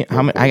 billion.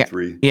 How many? I got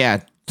 3.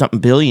 yeah, something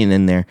billion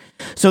in there.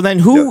 So then,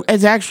 who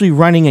is actually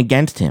running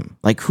against him?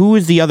 Like, who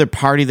is the other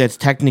party that's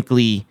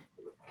technically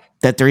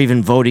that they're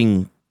even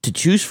voting to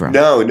choose from?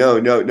 No.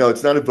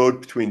 It's not a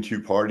vote between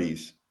 2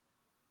 parties.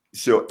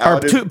 So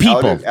out of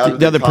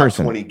the other top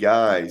person. 20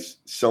 guys,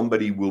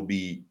 somebody will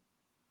be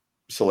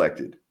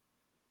selected.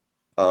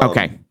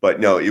 Okay. But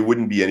no, it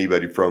wouldn't be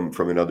anybody from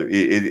another.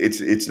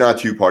 It's not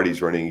 2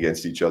 parties running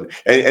against each other,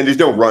 and there's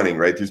no running,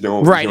 right? There's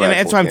no right, and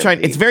that's why I'm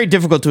trying. It's very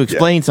difficult to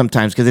explain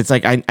sometimes because it's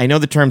like I know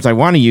the terms I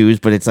want to use,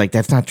 but it's like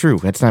that's not true.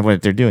 That's not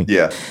what they're doing.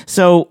 Yeah.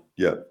 So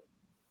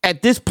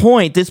at this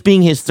point, this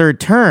being his 3rd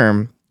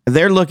term,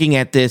 they're looking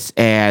at this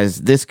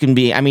as this can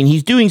be. I mean,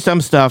 he's doing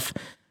some stuff,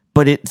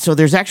 but so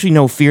there's actually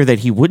no fear that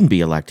he wouldn't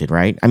be elected,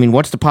 right? I mean,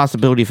 what's the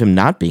possibility of him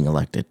not being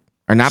elected?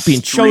 Or not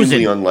being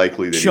chosen.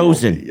 Unlikely that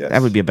chosen. He won't be, yes.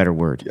 That would be a better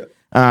word.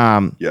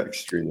 Yeah.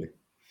 Extremely.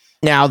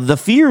 Now the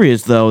fear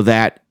is though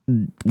that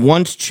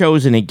once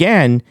chosen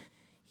again,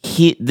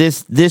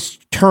 this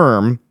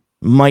term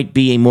might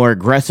be a more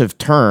aggressive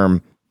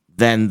term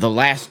than the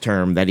last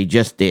term that he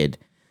just did,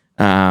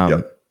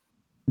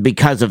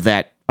 because of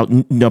that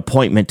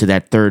appointment to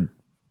that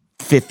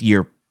 5th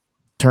year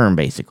term,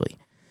 basically.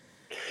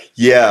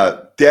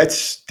 Yeah,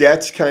 that's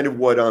kind of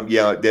what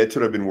that's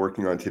what I've been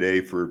working on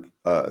today for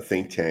a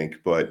think tank.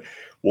 But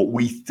what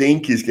we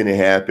think is going to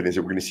happen is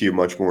that we're going to see a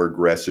much more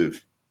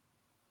aggressive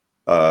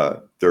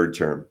 3rd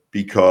term,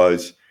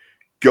 because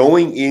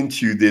going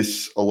into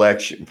this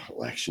selection,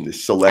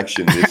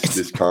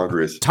 this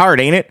Congress. It's hard,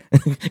 ain't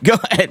it? Go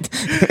ahead.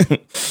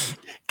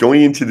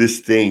 Going into this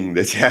thing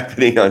that's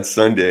happening on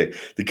Sunday,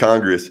 the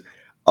Congress,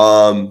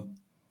 the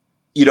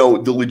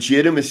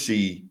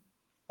legitimacy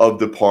of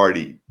the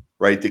party.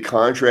 Right, the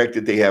contract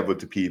that they have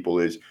with the people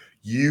is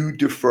you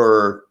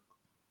defer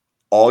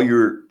all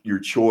your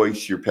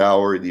choice, your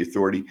power, the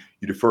authority.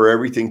 You defer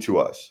everything to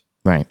us.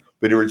 Right.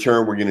 But in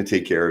return, we're going to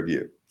take care of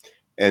you.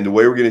 And the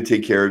way we're going to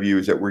take care of you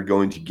is that we're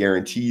going to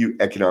guarantee you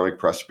economic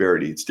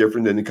prosperity. It's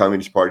different than the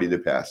Communist Party in the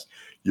past.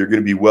 You're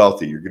going to be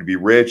wealthy. You're going to be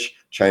rich.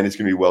 China's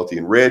going to be wealthy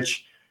and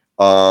rich.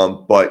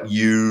 But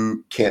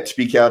you can't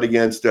speak out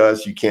against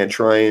us. You can't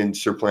try and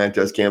supplant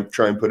us. Can't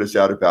try and put us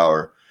out of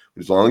power.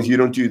 As long as you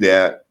don't do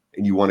that,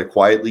 and you want to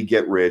quietly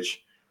get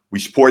rich, we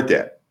support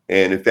that.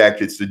 And in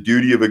fact, it's the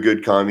duty of a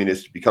good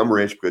communist to become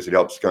rich because it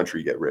helps the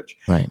country get rich.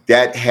 Right.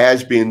 That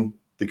has been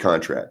the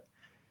contract.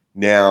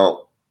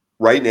 Now,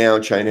 right now,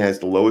 China has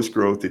the lowest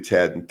growth it's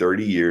had in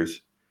 30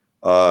 years.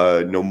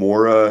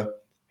 Nomura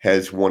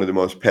has one of the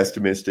most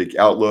pessimistic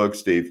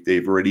outlooks.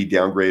 They've already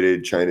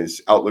downgraded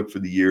China's outlook for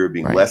the year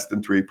being less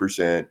than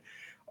 3%.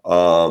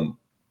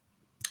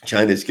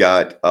 China's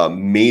got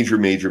major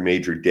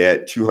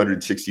debt,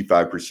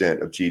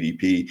 265% of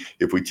GDP.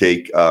 If we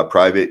take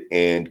private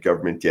and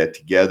government debt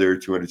together,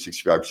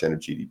 265% of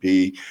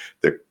GDP.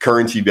 The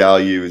currency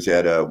value is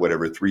at a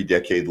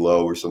 3-decade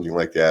low or something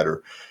like that,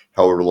 or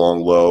however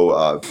long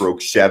low.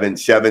 Broke 7.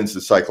 7's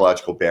the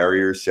psychological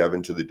barrier,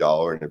 7 to the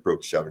dollar, and it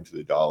broke 7 to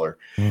the dollar.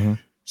 Mm-hmm.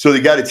 So they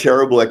got a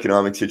terrible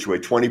economic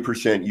situation,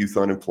 20% youth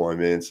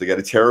unemployment. So they got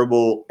a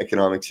terrible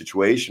economic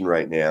situation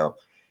right now.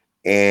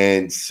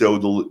 And so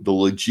the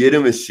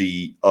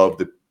legitimacy of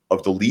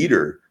the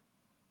leader,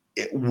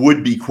 it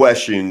would be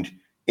questioned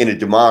in a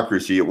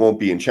democracy. It won't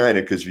be in China,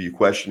 because if you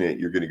question it,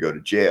 you're going to go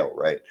to jail,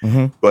 right?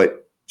 Mm-hmm.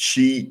 But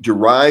she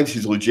derives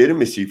his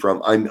legitimacy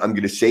from I'm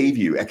going to save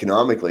you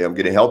economically. I'm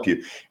going to help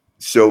you.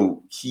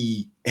 So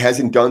he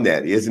hasn't done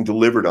that. He hasn't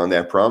delivered on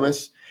that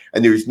promise.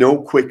 And there's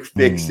no quick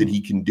fix that he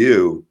can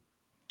do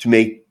to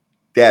make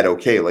that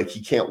okay. Like,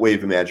 he can't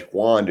wave a magic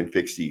wand and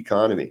fix the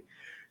economy.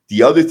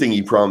 The other thing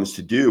he promised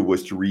to do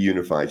was to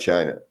reunify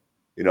China.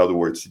 In other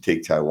words, to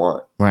take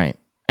Taiwan. Right.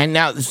 And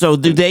now, so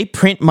do they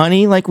print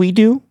money like we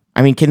do?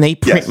 I mean, can they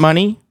print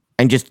money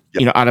and just,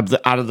 out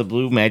of the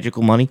blue,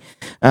 magical money?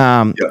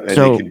 And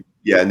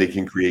they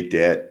can create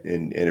debt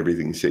and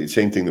everything.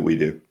 Same thing that we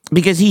do.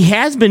 Because he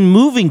has been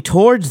moving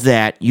towards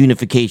that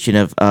unification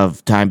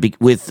of time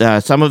with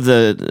some of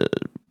the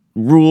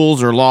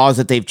rules or laws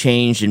that they've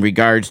changed in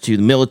regards to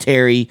the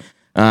military.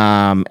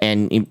 I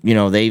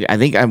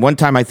think at one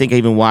time, I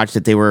even watched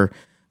that they were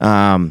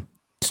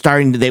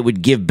they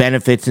would give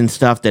benefits and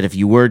stuff that if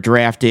you were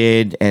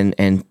drafted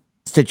and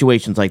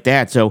situations like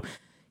that. So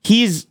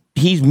he's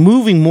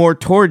moving more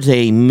towards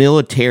a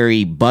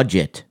military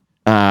budget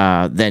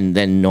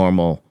than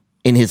normal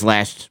in his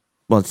last,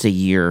 let's say,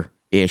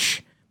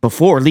 year-ish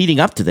before leading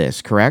up to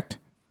this, correct?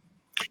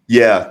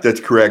 Yeah, that's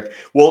correct.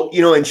 Well,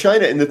 in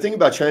China, and the thing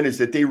about China is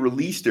that they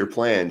release their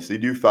plans. They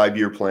do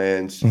 5-year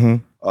plans.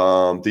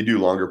 Mm-hmm. They do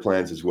longer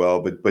plans as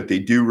well, but they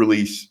do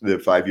release the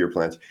 5-year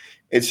plans.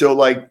 And so,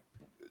 like,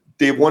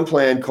 they have one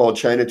plan called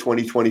China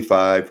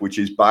 2025, which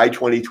is by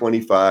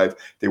 2025,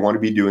 they want to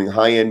be doing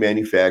high-end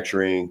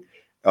manufacturing.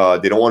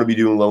 They don't want to be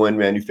doing low-end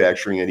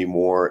manufacturing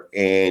anymore.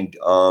 And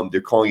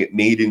they're calling it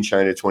Made in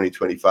China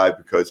 2025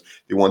 because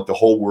they want the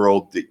whole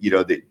world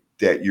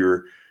that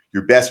your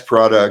best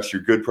products,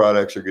 your good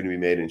products are going to be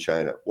made in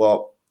China.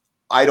 Well,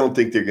 I don't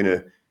think they're going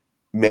to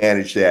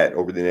manage that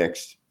over the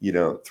next,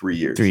 3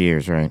 years. 3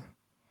 years, right.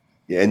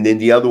 And then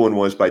the other one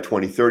was by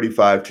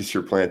 2035 to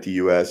supplant the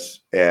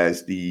U.S.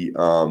 as the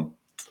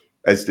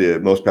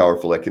most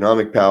powerful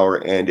economic power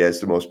and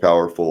as the most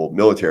powerful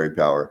military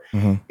power,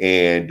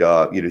 and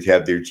to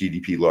have their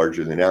GDP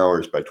larger than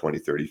ours by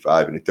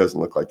 2035. And it doesn't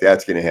look like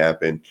that's going to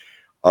happen.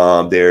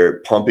 They're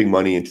pumping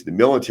money into the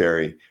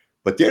military,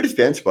 but their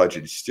defense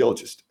budget is still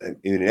just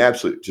in an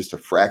absolute just a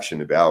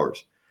fraction of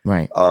ours.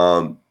 Right.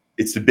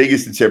 It's the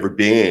biggest it's ever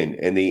been,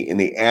 and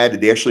they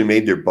actually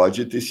made their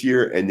budget this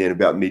year, and then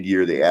about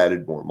mid-year they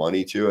added more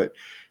money to it,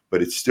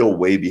 but it's still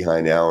way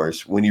behind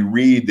ours. When you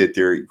read that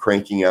they're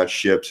cranking out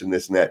ships and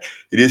this and that,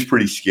 it is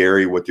pretty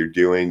scary what they're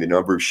doing, the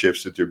number of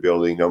ships that they're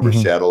building, number of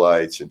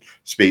satellites and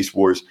space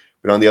wars.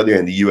 But on the other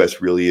hand, the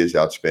U.S. really is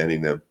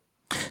outspending them.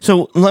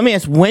 So let me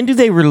ask, when do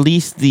they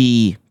release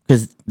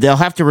because they'll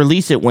have to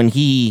release it when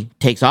he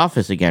takes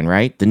office again,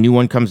 right? The new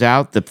one comes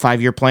out, the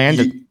 5-year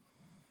plan?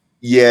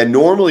 Yeah,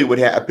 normally what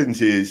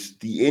happens is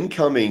the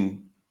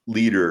incoming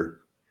leader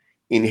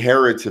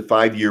inherits a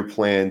 5-year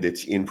plan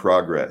that's in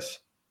progress.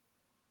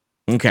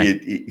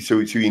 Okay.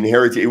 So he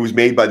inherits, it was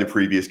made by the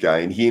previous guy,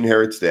 and he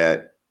inherits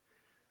that.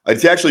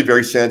 It's actually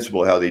very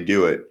sensible how they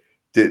do it.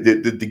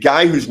 The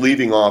guy who's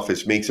leaving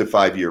office makes a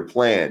 5-year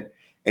plan,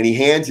 and he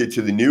hands it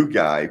to the new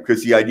guy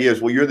because the idea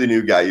is, well, you're the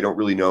new guy. You don't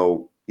really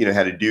know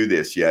how to do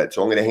this yet.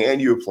 So I'm going to hand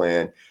you a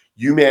plan.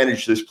 You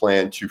manage this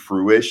plan to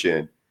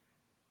fruition.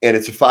 And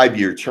it's a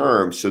 5-year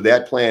term. So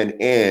that plan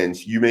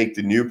ends, you make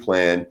the new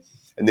plan,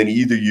 and then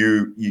either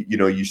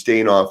you stay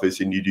in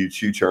office and you do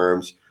 2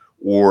 terms,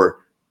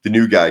 or the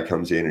new guy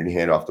comes in and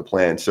hand off the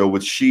plan. So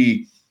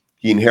he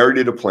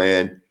inherited a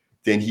plan,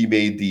 then he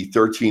made the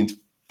 13th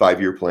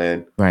 5-year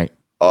plan. Right.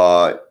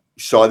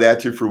 Saw that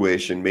to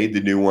fruition, made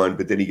the new one,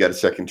 but then he got a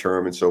second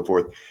term and so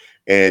forth.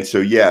 And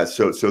so,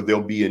 so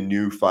there'll be a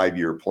new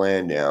 5-year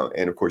plan now.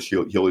 And of course,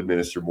 he'll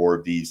administer more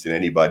of these than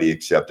anybody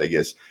except, I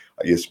guess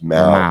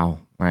Mao.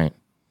 Right.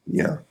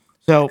 Yeah.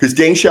 So, because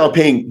Deng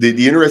Xiaoping,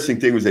 the interesting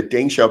thing was that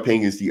Deng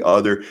Xiaoping is the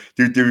other.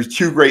 There's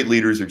 2 great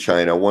leaders of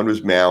China. One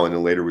was Mao, and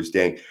then later was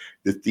Deng.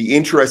 The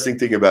interesting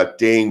thing about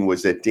Deng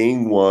was that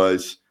Deng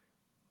was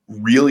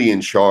really in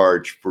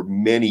charge for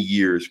many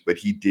years, but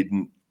he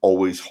didn't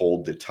always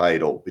hold the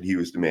title. But he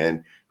was the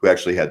man who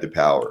actually had the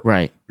power.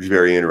 Right. Which is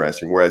very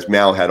interesting. Whereas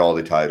Mao had all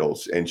the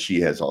titles, and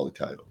she has all the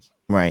titles.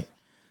 Right.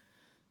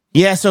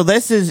 Yeah. So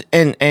this is,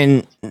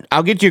 and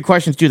I'll get to your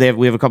questions too.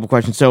 We have a couple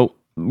questions. So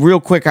real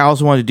quick, I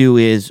also want to do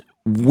is,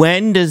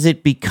 when does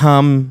it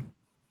become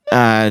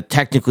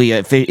technically,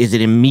 is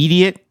it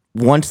immediate?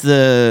 Once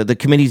the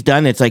committee's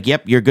done, it's like,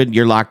 yep, you're good,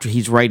 you're locked,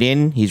 he's right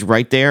in, he's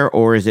right there?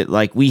 Or is it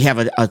like we have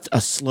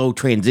a slow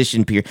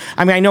transition period?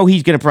 I mean, I know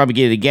he's going to probably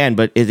get it again,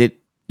 but do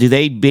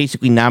they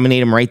basically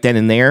nominate him right then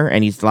and there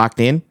and he's locked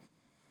in?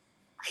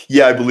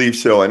 Yeah, I believe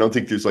so. I don't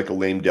think there's like a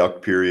lame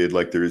duck period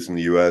like there is in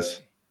the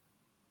U.S.,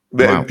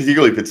 but wow.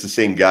 Particularly if it's the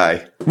same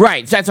guy.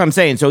 Right. That's what I'm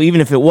saying. So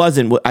even if it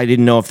wasn't, I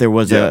didn't know if there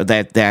was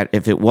that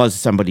if it was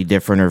somebody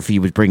different or if he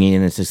was bringing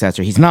in a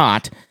successor. He's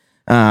not.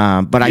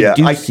 But I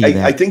do see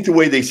that. I think the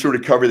way they sort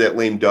of cover that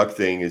lame duck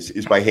thing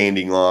is by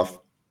handing off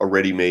a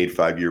ready-made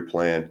 5-year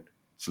plan.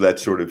 So that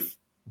sort of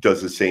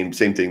does the same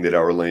thing that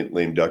our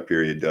lame duck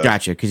period does.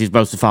 Gotcha, because he's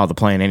supposed to follow the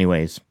plan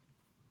anyways.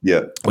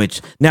 Yeah.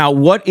 Now,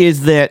 what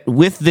is that,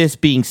 with this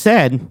being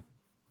said,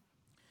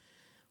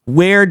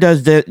 where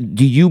does do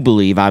you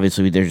believe,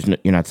 obviously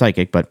you're not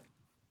psychic, but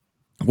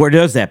where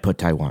does that put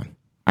Taiwan?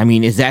 I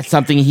mean, is that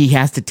something he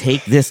has to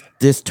take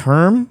this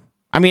term?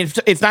 I mean,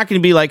 it's not going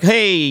to be like,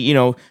 hey,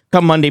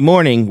 come Monday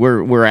morning,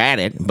 we're at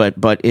it.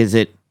 But is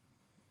it,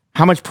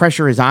 how much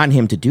pressure is on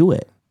him to do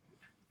it,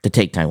 to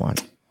take Taiwan?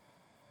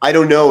 I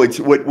don't know. It's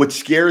what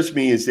scares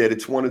me is that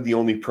it's one of the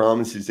only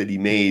promises that he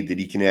made that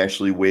he can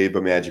actually wave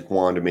a magic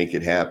wand to make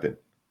it happen.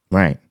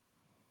 Right.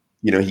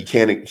 He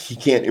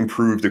can't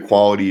improve the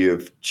quality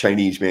of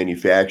Chinese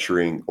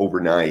manufacturing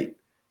overnight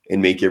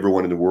and make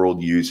everyone in the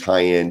world use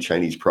high-end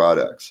Chinese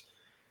products.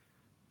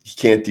 He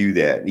can't do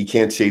that. He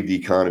can't save the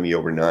economy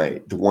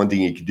overnight. The one thing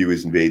he could do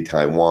is invade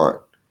Taiwan.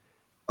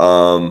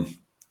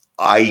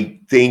 I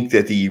think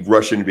that the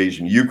Russian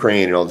invasion of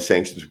Ukraine and all the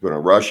sanctions we put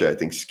on Russia, I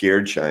think,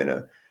 scared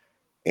China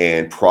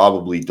and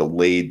probably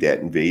delayed that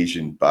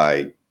invasion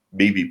by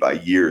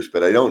years.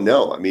 But I don't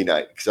know. I mean,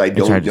 because I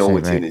don't know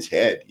what's in his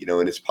head,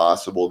 and it's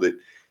possible that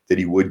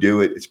he would do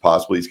it. It's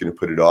possible he's going to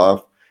put it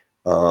off.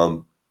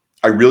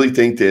 I really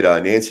think that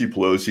Nancy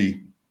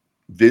Pelosi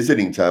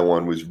visiting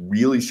Taiwan was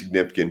really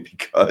significant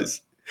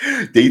because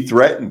they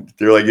threatened.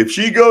 They're like, if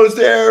she goes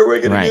there,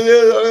 we're going to do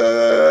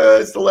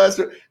this. It's the last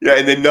one. Yeah,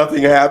 and then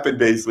nothing happened,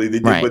 basically. They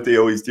did what they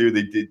always do.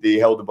 They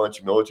held a bunch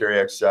of military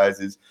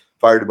exercises,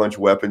 fired a bunch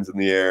of weapons in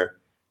the air,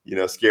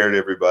 scared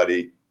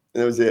everybody.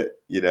 and that was it,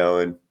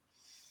 and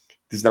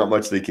there's not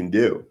much they can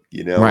do,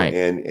 Right.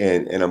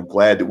 and I'm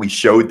glad that we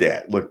showed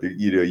that. Look,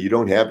 you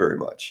don't have very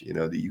much,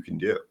 that you can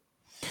do.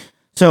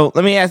 So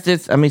let me ask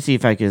this. Let me see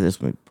if I can.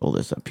 Let me pull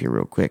this up here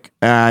real quick.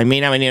 I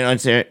mean, no,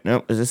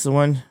 is this the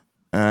one?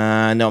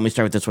 No, let me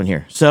start with this one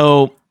here.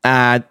 So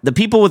the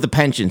people with the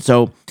pension.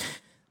 So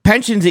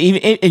pensions,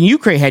 even in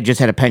Ukraine, had just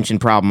had a pension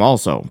problem,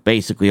 also.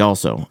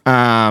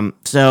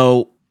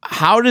 So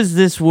how does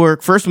this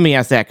work? First, let me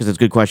ask that because it's a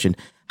good question.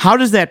 How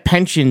does that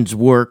pensions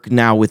work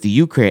now with the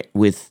Ukraine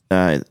with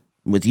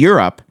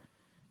Europe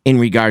in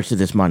regards to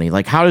this money?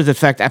 Like, how does it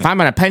affect? If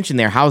I'm on a pension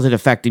there, how is it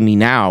affecting me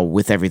now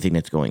with everything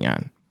that's going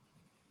on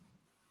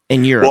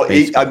in Europe? Well,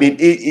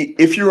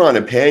 if you're on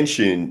a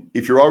pension,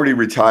 if you're already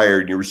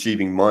retired and you're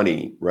receiving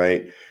money,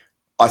 right?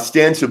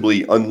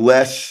 Ostensibly,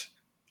 unless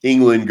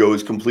England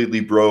goes completely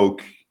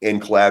broke and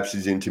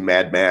collapses into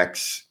Mad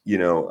Max,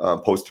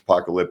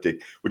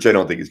 post-apocalyptic, which I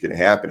don't think is going to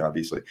happen,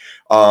 obviously.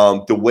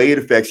 The way it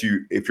affects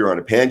you if you're on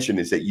a pension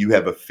is that you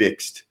have a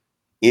fixed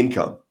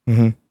income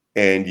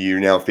and you're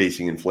now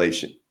facing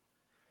inflation.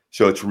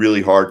 So it's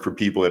really hard for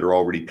people that are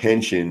already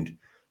pensioned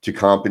to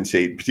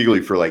compensate,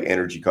 particularly for like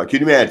energy costs.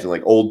 Can you imagine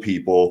like old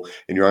people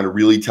and you're on a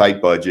really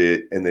tight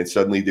budget and then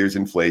suddenly there's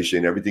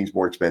inflation, everything's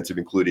more expensive,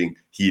 including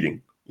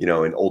heating,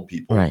 and old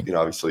people, right.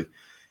 Obviously,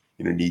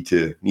 need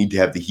to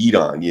have the heat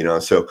on,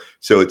 so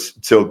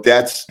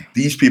that's,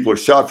 these people are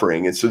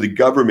suffering. And so the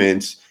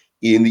governments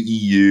in the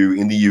EU,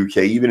 in the UK,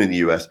 even in the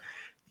US,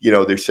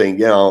 they're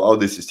saying, oh,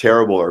 this is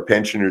terrible. Our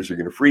pensioners are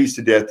going to freeze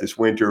to death this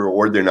winter,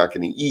 or they're not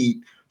going to eat.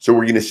 So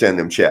we're going to send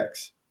them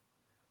checks.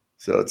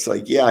 So it's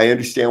like, yeah, I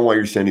understand why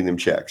you're sending them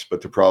checks,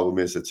 but the problem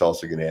is it's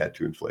also going to add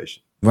to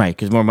inflation. Right,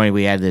 because more money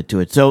we added to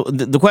it. So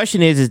the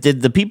question is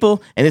did the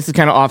people, and this is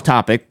kind of off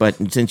topic, but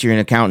since you're an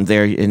accountant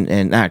there,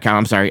 an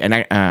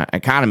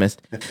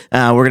economist,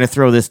 we're going to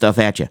throw this stuff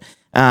at you.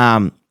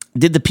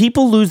 Did the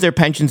people lose their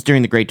pensions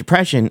during the Great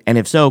Depression? And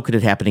if so, could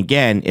it happen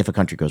again if a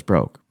country goes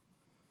broke?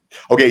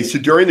 Okay, so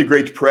during the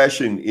Great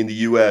Depression in the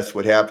U.S.,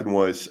 what happened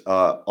was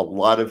a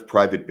lot of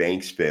private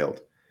banks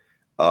failed.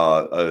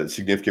 A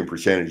significant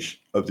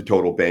percentage of the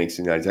total banks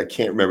in the United States. I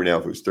can't remember now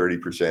if it was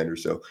 30% or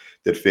so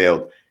that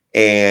failed.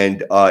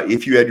 And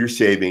if you had your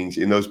savings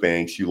in those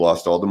banks, you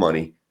lost all the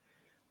money.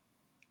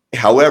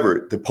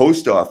 However, the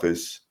post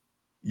office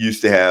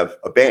used to have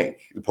a bank,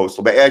 the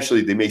postal bank.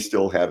 Actually, they may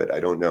still have it. I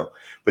don't know.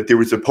 But there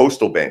was a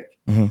postal bank.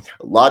 A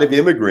lot of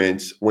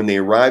immigrants, when they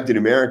arrived in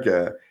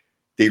America,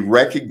 they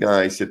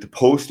recognized that the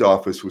post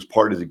office was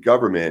part of the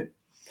government,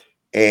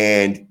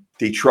 and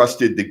they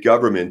trusted the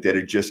government that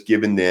had just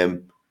given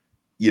them,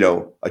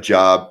 a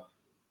job,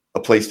 a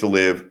place to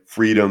live,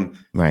 freedom,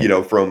 right.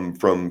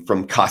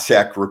 From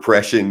Cossack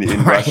repression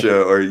in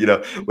Russia, or,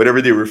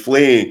 whatever they were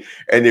fleeing.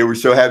 And they were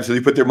so happy. So they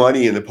put their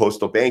money in the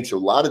postal bank. So a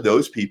lot of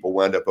those people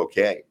wound up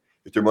okay.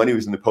 If their money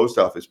was in the post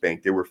office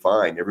bank, they were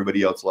fine.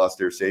 Everybody else lost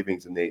their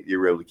savings and they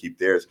were able to keep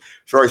theirs.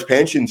 As far as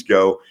pensions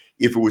go,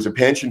 if it was a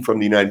pension from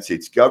the United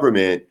States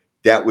government,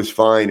 that was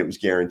fine. It was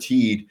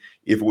guaranteed.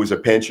 If it was a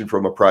pension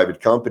from a private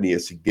company, a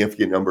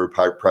significant number of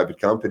private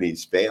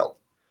companies failed.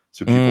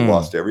 So people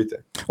lost everything.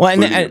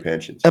 Well, and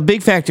pensions. A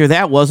big factor of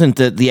that wasn't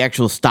the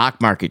actual stock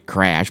market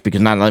crash,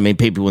 because not many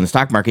people in the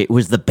stock market. It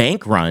was the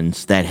bank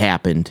runs that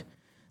happened,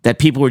 that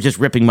people were just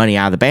ripping money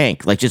out of the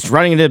bank, like just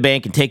running into the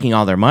bank and taking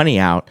all their money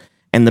out.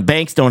 And the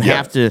banks don't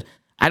have to,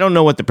 I don't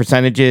know what the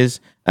percentage is,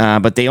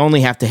 but they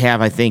only have to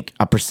have, I think,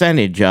 a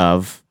percentage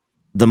of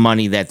the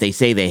money that they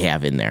say they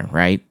have in there,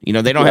 right? They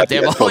don't have to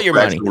have all your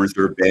money.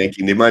 Reserve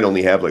banking, they might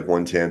only have like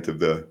 1/10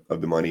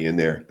 of the money in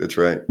there. That's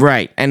right.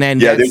 Right, and then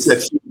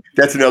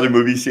that's another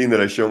movie scene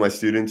that I show my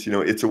students.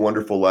 It's a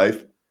Wonderful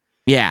Life.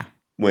 Yeah.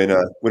 When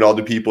all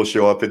the people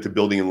show up at the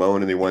building and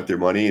loan and they want their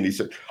money, and he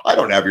said, "I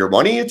don't have your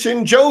money. It's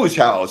in Joe's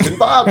house and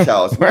Bob's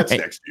house. And that's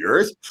next to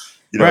yours."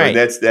 Right.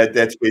 And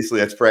that's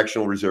basically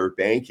fractional reserve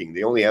banking.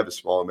 They only have a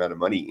small amount of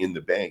money in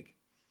the bank.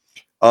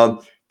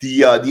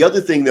 The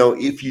other thing, though,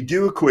 if you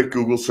do a quick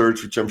Google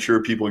search, which I'm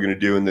sure people are going to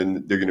do, and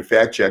then they're going to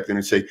fact check, they're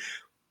going to say,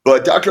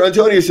 but Dr.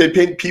 Antonio said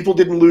people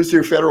didn't lose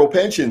their federal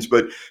pensions,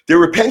 but there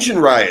were pension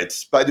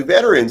riots by the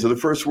veterans of the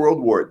First World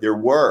War. There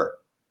were,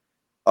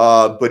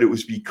 but it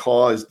was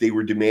because they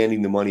were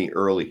demanding the money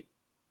early.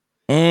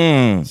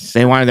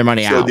 They wanted their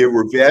money out. So there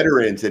were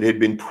veterans that had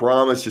been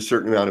promised a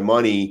certain amount of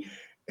money.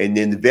 And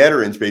then the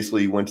veterans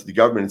basically went to the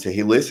government and said,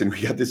 hey, listen,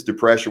 we got this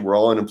depression. We're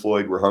all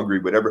unemployed. We're hungry,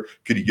 whatever.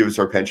 Could you give us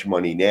our pension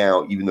money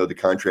now, even though the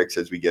contract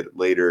says we get it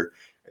later?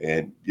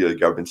 And the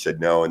government said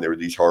no. And there were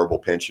these horrible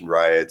pension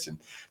riots. And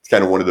it's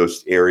kind of one of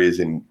those areas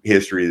in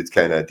history that's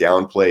kind of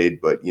downplayed,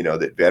 but,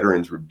 that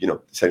veterans were,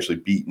 essentially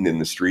beaten in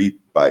the street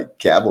by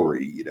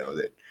cavalry,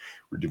 that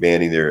were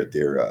demanding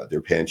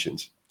their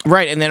pensions.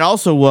 Right, and then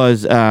also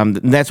was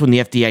that's when the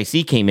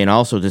FDIC came in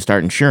also to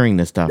start insuring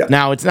this stuff. Yeah.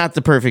 Now, it's not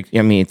the perfect.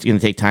 I mean, it's going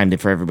to take time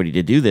for everybody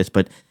to do this,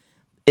 but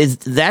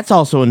that's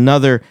also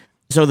another.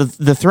 So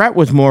the threat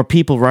was more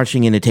people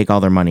rushing in to take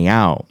all their money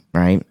out,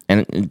 right,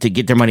 and to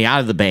get their money out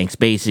of the banks,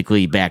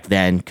 basically back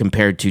then,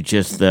 compared to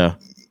just the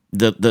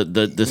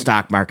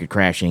stock market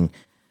crashing.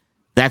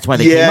 That's why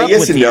they came up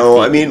yes with and the no.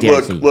 FD I mean,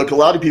 DIC. look. A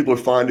lot of people are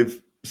fond of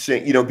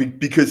saying,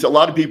 because a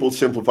lot of people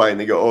simplify it and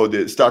they go, "Oh,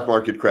 the stock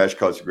market crash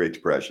caused the Great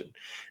Depression,"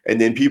 and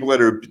then people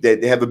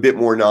that have a bit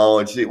more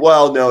knowledge say,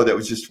 "Well, no, that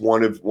was just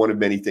one of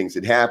many things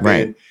that happened,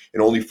 Right.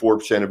 and only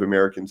 4% of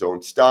Americans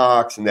own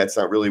stocks, and that's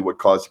not really what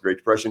caused the Great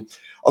Depression."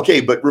 Okay,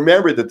 but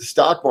remember that the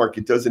stock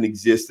market doesn't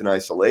exist in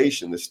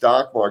isolation. The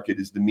stock market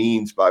is the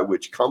means by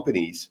which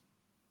companies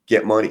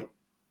get money.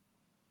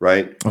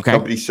 Right? Okay.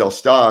 Companies sell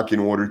stock in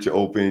order to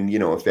open,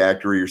 a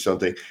factory or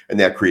something, and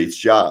that creates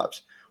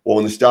jobs. Well,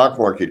 when the stock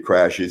market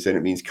crashes, then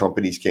it means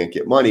companies can't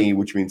get money,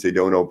 which means they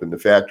don't open the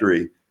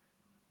factory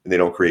and they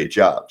don't create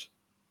jobs.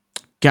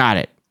 Got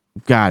it.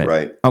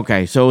 Right.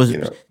 Okay. So it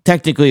was,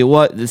 technically it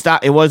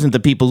wasn't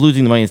the people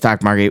losing the money in the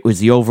stock market. It was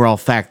the overall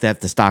fact that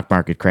the stock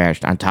market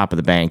crashed on top of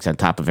the banks, on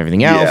top of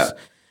everything else,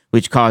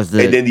 which caused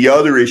And then the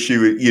other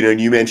issue,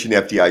 you mentioned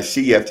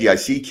FDIC.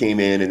 FDIC came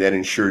in and that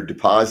insured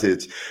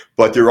deposits,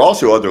 but there are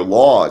also other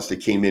laws that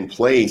came in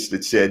place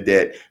that said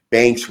that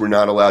banks were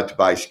not allowed to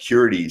buy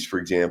securities. For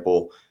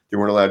example, they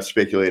weren't allowed to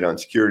speculate on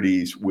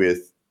securities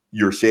with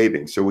your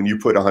savings. So when you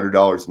put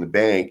 $100 in the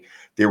bank,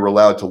 they were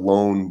allowed to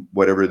loan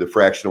whatever the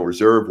fractional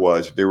reserve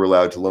was. If they were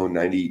allowed to loan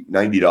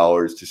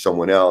 $90 to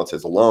someone else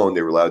as a loan,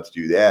 they were allowed to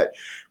do that.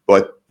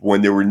 But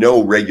when there were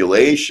no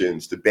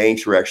regulations, the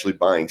banks were actually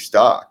buying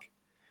stock.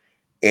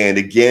 And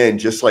again,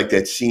 just like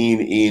that scene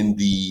in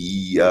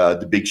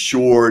the Big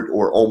Short,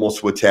 or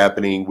almost what's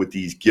happening with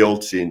these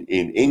gilts in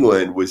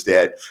England, was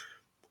that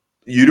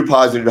you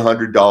deposited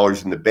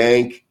 $100 in the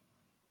bank.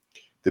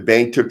 The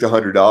bank took the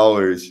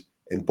 $100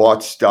 and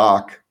bought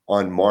stock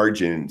on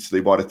margin. So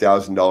they bought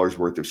 $1,000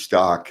 worth of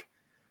stock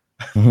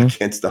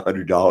against the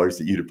 $100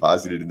 that you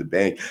deposited in the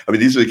bank. I mean,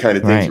 these are the kind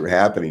of things that were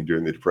happening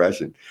during the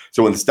Depression.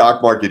 So when the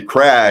stock market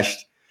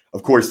crashed,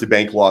 of course, the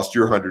bank lost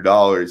your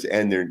 $100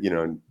 and their,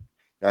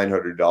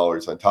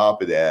 $900 on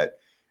top of that.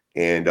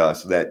 And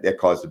so that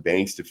caused the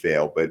banks to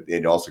fail, but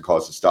it also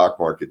caused the stock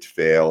market to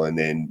fail. And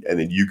then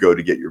you go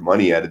to get your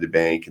money out of the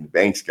bank and the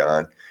bank's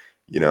gone,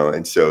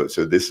 and so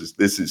this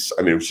is,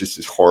 I mean, it was just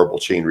this horrible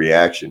chain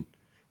reaction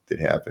that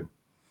happened.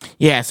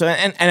 Yeah. So,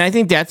 and I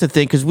think that's the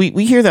thing, because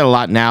we hear that a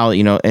lot now,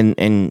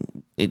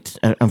 and it's,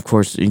 of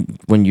course,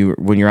 when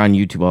you're on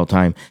YouTube all the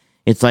time,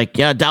 it's like,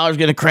 yeah, dollar's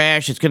going to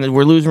crash.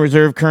 We're losing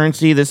reserve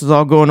currency. This is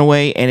all going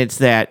away. And it's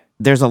that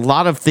there's a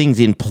lot of things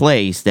in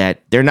place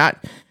that they're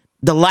not.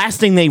 The last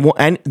thing they want,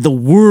 and the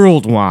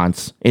world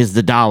wants, is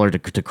the dollar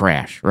to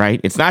crash, right?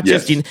 It's not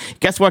just,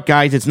 guess what,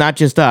 guys? It's not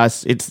just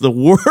us. It's the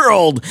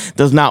world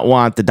does not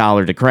want the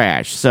dollar to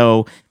crash.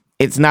 So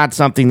it's not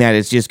something that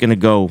is just going to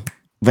go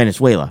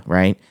Venezuela,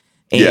 right?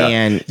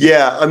 And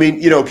yeah. I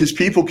mean, because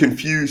people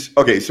confuse.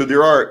 Okay, so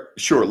there are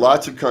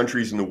lots of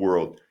countries in the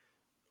world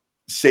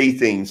say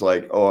things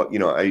like, "Oh,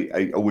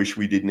 I wish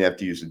we didn't have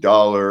to use the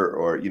dollar,"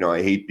 or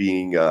 "I hate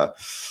being, a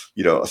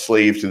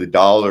slave to the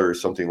dollar," or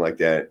something like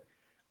that.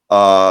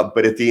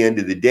 But at the end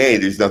of the day,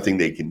 there's nothing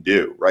they can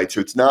do, right?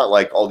 So it's not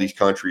like all these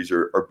countries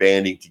are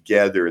banding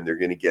together and they're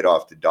going to get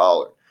off the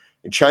dollar.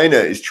 And China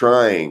is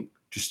trying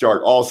to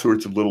start all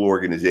sorts of little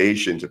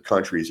organizations of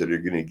countries that are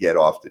going to get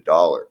off the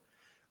dollar.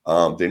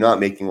 They're not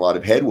making a lot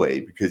of headway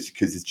because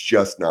it's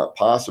just not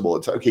possible.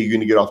 It's okay, you're going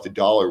to get off the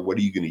dollar. What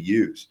are you going to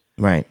use?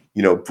 Right.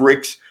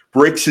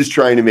 BRICS is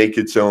trying to make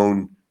its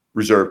own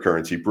reserve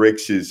currency.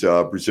 BRICS is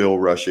Brazil,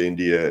 Russia,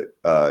 India,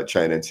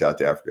 China, and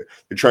South Africa.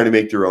 They're trying to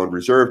make their own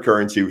reserve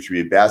currency, which would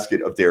be a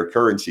basket of their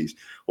currencies.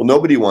 Well,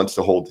 nobody wants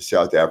to hold the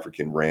South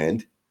African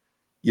rand.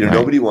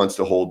 Nobody wants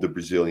to hold the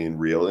Brazilian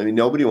real. I mean,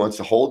 nobody wants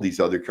to hold these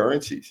other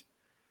currencies.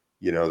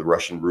 The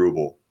Russian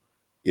ruble.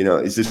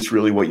 Is this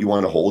really what you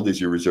want to hold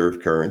as your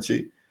reserve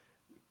currency?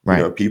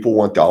 Right. People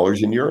want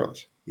dollars and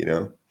euros.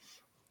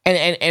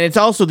 And it's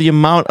also the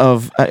amount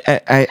of,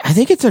 I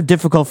think it's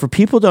difficult for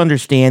people to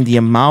understand the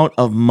amount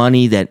of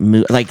money that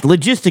like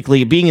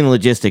logistically, being in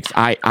logistics,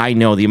 I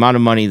know the amount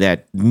of money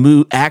that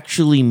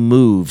actually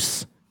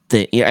moves.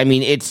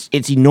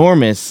 It's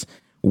enormous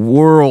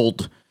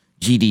world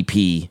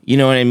GDP. You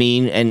know what I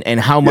mean? And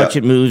how much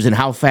it moves and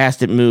how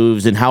fast it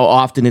moves and how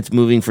often it's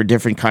moving for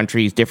different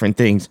countries, different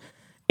things.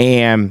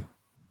 And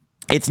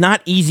it's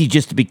not easy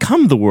just to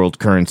become the world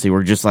currency.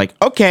 We're just like,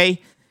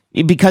 okay,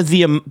 because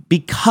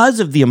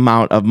of the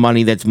amount of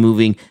money that's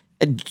moving,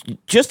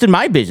 just in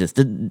my business,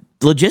 the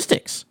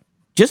logistics,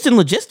 just in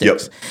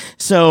logistics. Yep.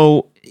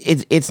 So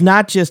it's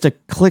not just a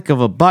click of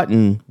a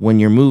button when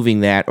you're moving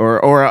that, or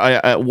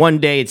one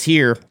day it's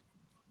here,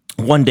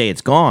 one day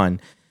it's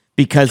gone.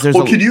 Because there's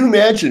can you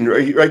imagine,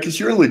 right? Because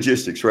you're in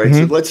logistics, right?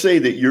 Mm-hmm. So let's say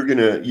that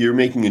you're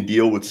making a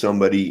deal with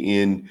somebody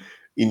in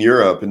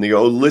Europe, and they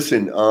go,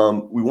 listen,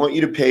 we want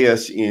you to pay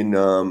us in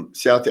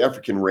South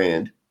African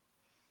rand.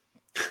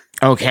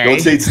 Okay. Don't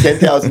say it's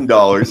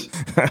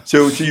 $10,000.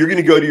 So you're going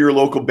to go to your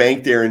local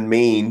bank there in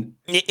Maine.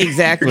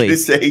 Exactly. You're going to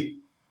say,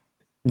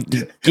 I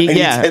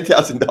need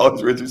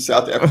 $10,000 worth of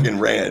South African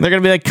rand. They're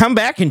going to be like, come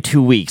back in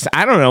 2 weeks.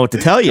 I don't know what to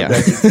tell you.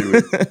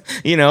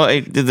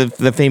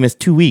 The famous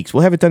 2 weeks.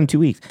 We'll have it done in 2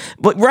 weeks.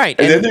 But right.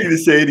 And then they're going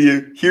to say to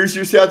you, here's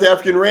your South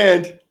African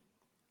rand.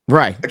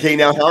 Right. Okay,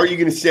 now how are you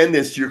going to send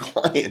this to your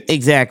client?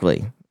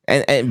 Exactly.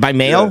 And by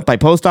mail, by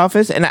post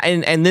office,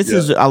 and this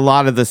is a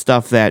lot of the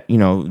stuff that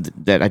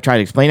that I try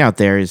to explain out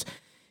there is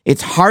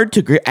it's hard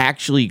to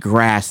actually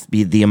grasp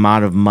the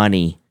amount of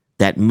money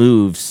that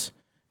moves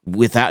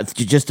without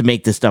just to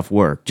make this stuff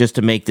work, just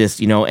to make this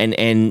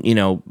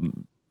and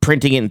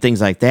printing it and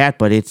things like that.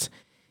 But it's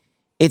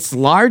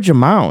large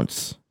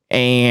amounts,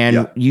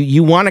 and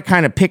you want to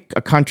kind of pick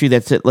a country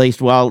that's at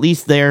least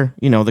they're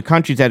the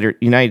countries that are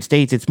United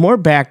States. It's more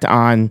backed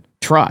on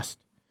trust.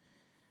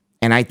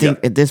 And I think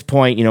at this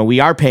point,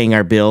 we are paying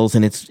our bills,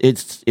 and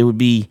it's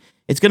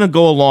going to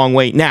go a long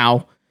way.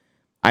 Now,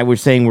 I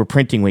was saying we're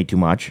printing way too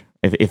much.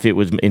 If it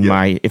was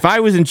if I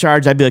was in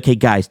charge, I'd be like, hey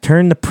guys,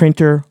 turn the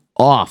printer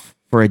off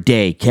for a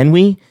day. Can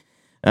we?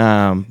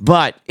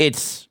 But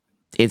it's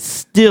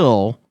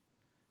still,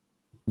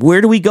 where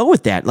do we go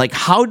with that? Like,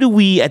 how do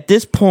we, at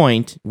this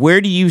point,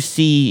 where do you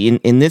see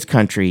in this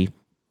country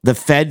the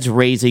Fed's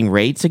raising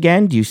rates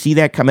again? Do you see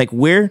that come? Like,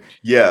 where?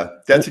 Yeah,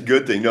 that's a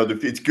good thing. No,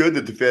 it's good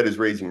that the Fed is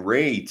raising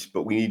rates,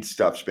 but we need to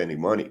stop spending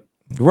money.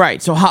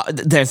 Right. So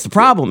that's the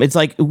problem. It's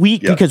like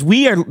because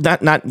we are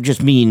not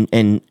just me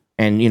and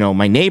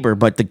my neighbor,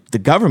 but the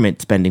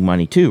government spending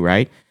money too,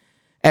 right?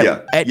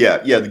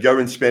 The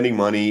government's spending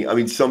money. I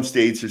mean, some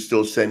states are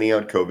still sending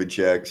out COVID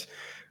checks.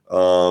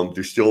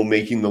 They're still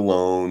making the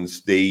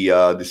loans.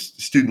 The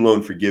student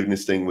loan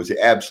forgiveness thing was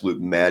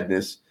absolute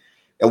madness.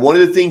 And one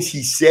of the things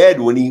he said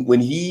when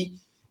he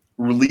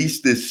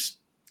released this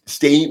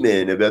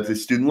statement about the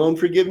student loan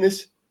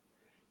forgiveness,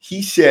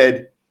 he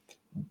said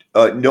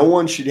no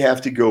one should have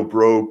to go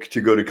broke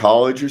to go to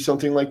college or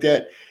something like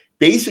that.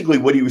 Basically,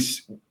 what he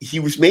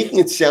was making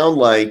it sound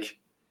like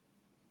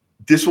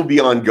this will be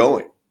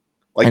ongoing.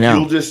 Like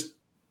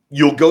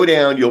you'll go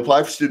down, you'll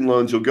apply for student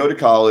loans, you'll go to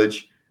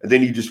college, and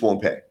then you just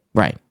won't pay.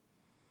 Right.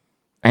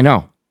 I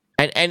know.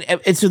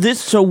 And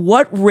so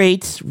what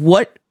rates,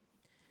 when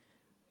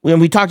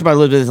we talked about a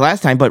little bit of this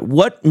last time, but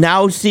what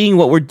now, seeing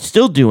what we're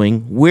still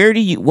doing,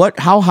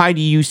 how high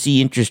do you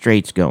see interest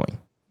rates going?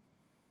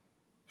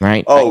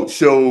 Right. Oh,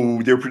 so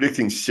they're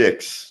predicting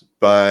 6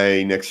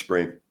 by next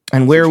spring.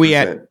 And where 6%. Are we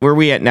at? Where are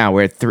we at now?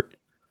 We're at 3.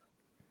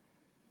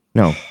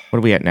 No, what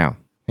are we at now?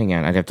 Hang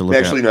on, I'd have to look.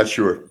 I'm actually not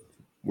sure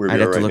where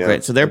we are right now.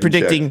 So they're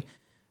predicting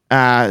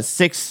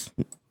 6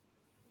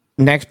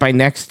 by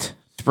next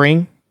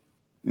spring.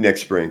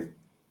 Next spring.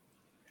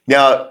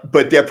 Now,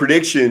 but that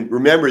prediction.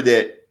 Remember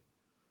that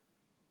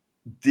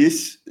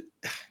this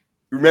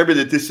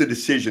is a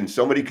decision.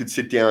 Somebody could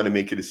sit down and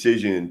make a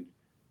decision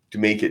to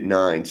make it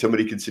 9.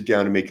 Somebody could sit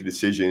down and make a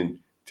decision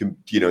to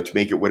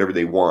make it whatever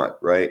they want,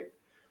 right?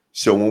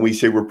 So when we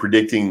say we're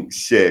predicting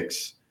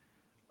 6,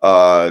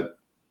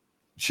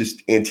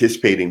 just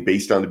anticipating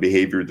based on the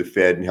behavior of the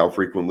Fed and how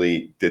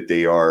frequently that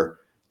they are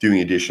doing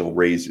additional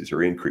raises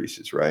or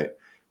increases, right?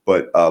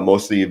 But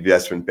most of the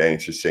investment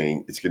banks are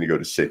saying it's going to go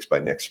to 6 by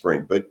next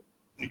spring. But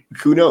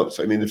who knows?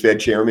 I mean, the Fed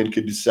chairman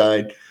could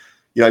decide.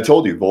 I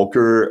told you,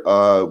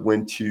 Volcker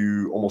went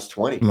to almost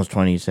 20. Almost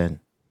 20, you said.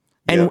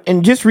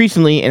 And just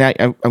recently,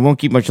 and I won't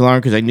keep much longer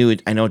because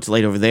I know it's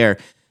late over there.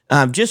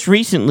 Just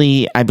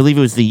recently, I believe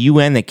it was the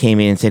UN that came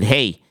in and said,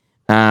 hey,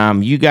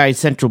 you guys,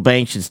 central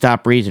banks should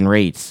stop raising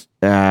rates.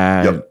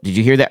 Did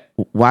you hear that?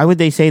 Why would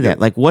they say that?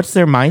 Like, what's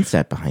their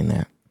mindset behind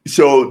that?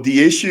 So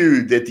the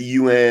issue that the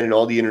UN and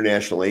all the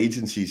international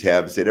agencies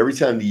have is that every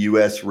time the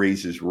U.S.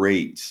 raises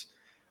rates,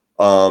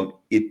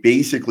 it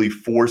basically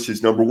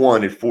forces, number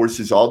one, it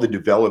forces all the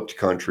developed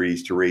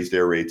countries to raise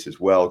their rates as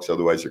well, because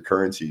otherwise their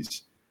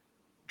currencies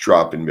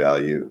drop in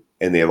value,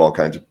 and they have all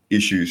kinds of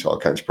issues, all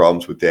kinds of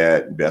problems with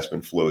that.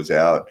 Investment flows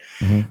out,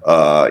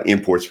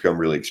 imports become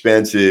really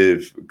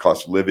expensive,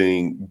 cost of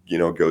living,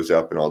 goes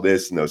up, and all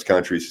this in those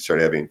countries start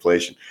having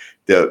inflation.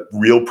 The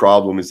real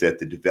problem is that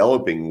the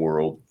developing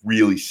world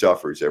really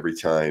suffers every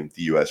time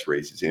the U.S.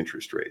 raises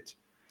interest rates.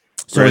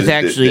 So it's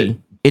actually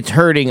it's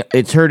hurting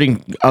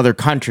other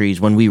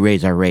countries when we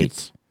raise our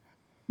rates.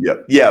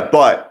 Yeah,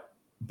 but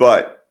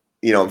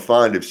I'm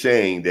fond of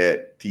saying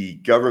that the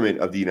government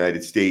of the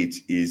United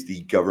States is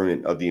the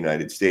government of the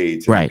United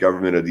States. And right. The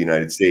government of the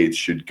United States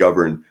should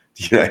govern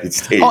the United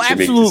States and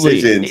make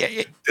decisions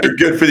that are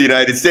good for the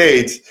United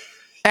States.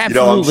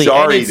 Absolutely. I'm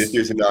sorry that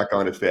there's a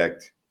knock-on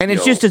effect. And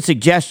it's just a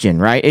suggestion,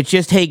 right? It's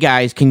just, hey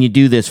guys, can you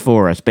do this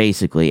for us,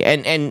 basically? Or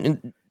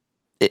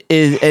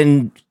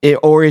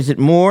is it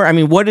more? I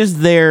mean, what is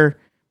their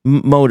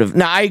motive?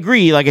 Now, I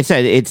agree. Like I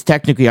said, it's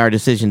technically our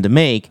decision to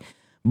make.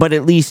 But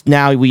at least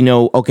now we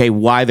know, okay,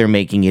 why they're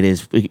making it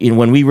is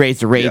when we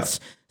raise the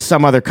rates,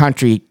 some other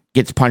country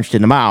gets punched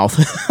in the mouth,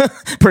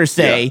 per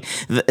se,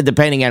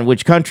 depending on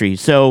which country.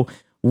 So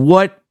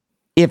what,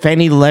 if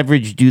any,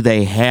 leverage do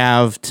they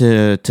have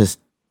to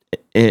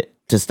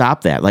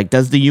stop that? Like,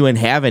 does the UN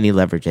have any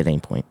leverage at any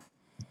point?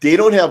 They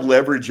don't have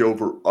leverage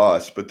over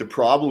us, but the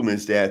problem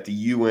is that the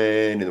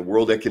UN and the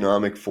World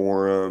Economic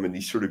Forum and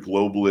these sort of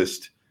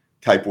globalist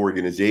type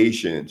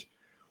organizations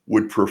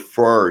would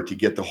prefer to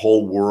get the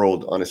whole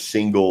world on a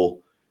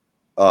single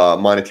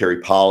monetary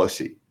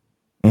policy.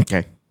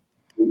 Okay.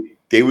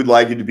 they would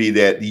like it to be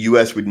that the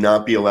U.S. would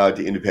not be allowed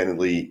to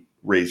independently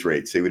raise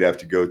rates. They would have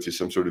to go to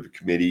some sort of a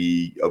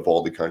committee of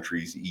all the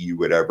countries, EU,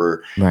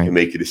 whatever, and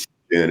make a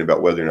decision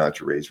about whether or not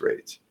to raise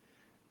rates.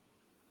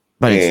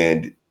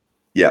 And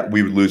yeah,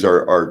 we would lose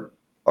our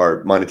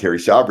monetary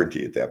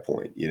sovereignty at that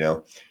point,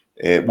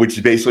 and which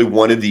is basically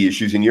one of the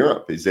issues in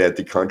Europe, is that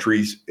the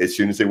countries, as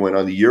soon as they went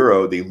on the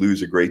euro, they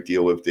lose a great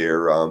deal of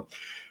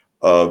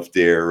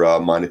their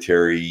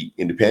monetary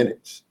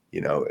independence,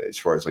 as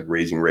far as like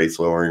raising rates,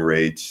 lowering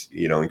rates,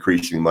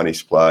 increasing money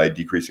supply,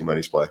 decreasing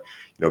money supply,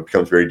 it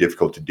becomes very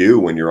difficult to do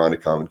when you're on a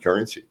common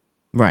currency.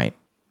 Right.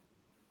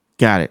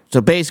 Got it.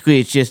 So basically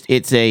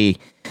it's a,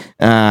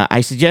 I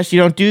suggest you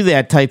don't do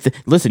that type thing.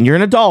 Listen, you're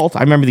an adult.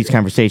 I remember these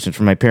conversations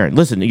from my parents.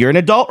 Listen, you're an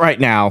adult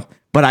right now,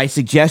 but I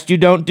suggest you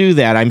don't do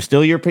that. I'm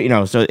still your,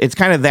 so it's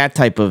kind of that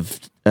type of,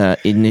 look,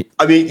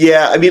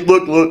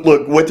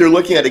 what they're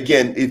looking at,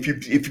 again, if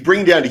you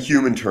bring it down to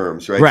human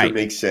terms, right? So it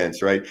makes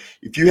sense, right?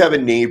 If you have a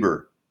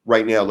neighbor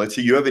right now, let's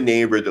say you have a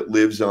neighbor that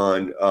lives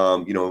on,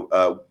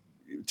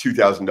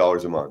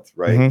 $2,000 a month,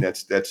 right? Mm-hmm. And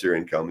that's their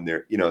income, and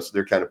they're, so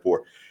they're kind of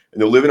poor,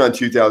 and they're living on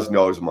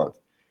 $2,000 a month.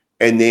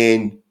 And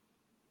then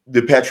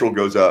the petrol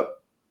goes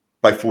up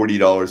by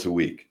 $40 a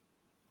week.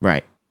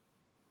 Right.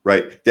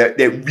 That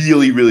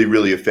really, really,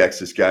 really affects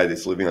this guy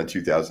that's living on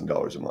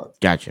 $2,000 a month.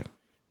 Gotcha.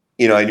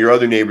 And your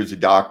other neighbor's a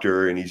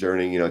doctor and he's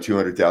earning,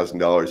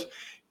 $200,000,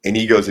 and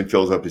he goes and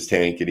fills up his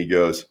tank and he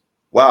goes,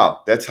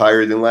 wow, that's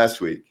higher than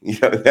last week.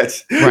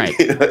 That's right.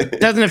 It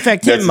doesn't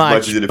affect him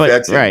much as it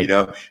affects him, And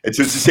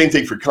so it's the same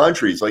thing for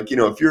countries. Like,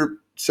 if you're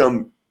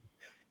some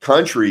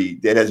country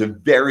that has a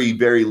very,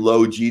 very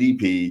low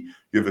GDP,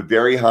 you have a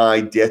very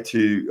high debt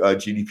to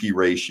GDP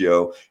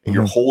ratio, and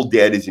your whole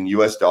debt is in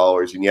US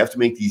dollars, and you have to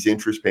make these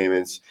interest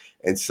payments,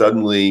 and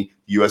suddenly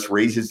the US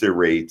raises their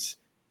rates,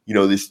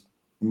 this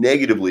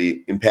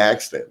negatively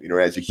impacts them,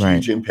 has a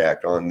huge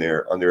impact on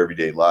their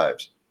everyday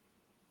lives.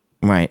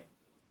 Right.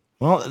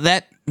 Well,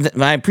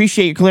 I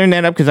appreciate you clearing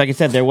that up, because, like I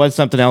said, there was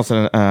something else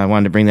I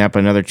wanted to bring that up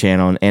on another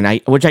channel,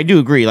 and which I do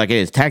agree. Like, it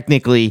is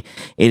technically,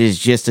 it is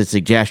just a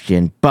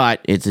suggestion,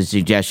 but it's a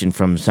suggestion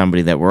from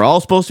somebody that we're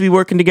all supposed to be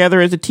working together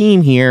as a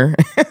team here,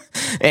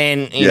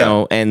 and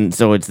and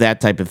so it's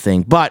that type of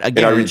thing. But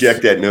again, and I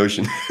reject that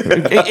notion.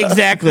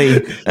 Exactly.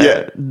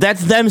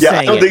 That's them saying.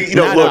 I don't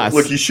think,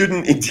 look, you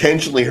shouldn't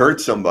intentionally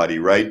hurt somebody,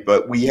 right?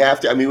 But we have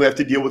to. We have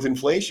to deal with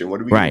inflation. What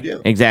are we going to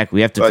do? Exactly.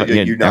 We have to.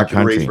 You're not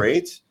going to raise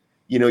rates.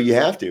 You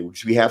have to,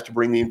 because we have to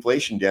bring the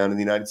inflation down in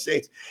the United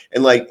States.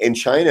 And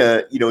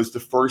China, is the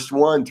first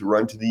one to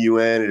run to the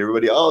UN, and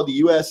everybody, the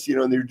US,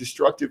 and their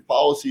destructive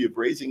policy of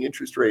raising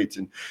interest rates,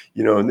 and,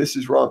 and this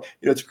is wrong.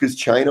 It's because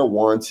China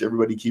wants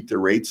everybody to keep their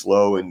rates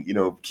low and,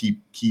 keep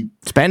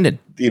spending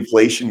the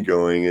inflation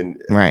going.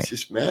 And it's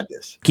just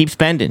madness. Keep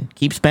spending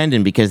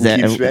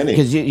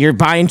because you're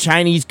buying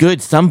Chinese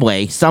goods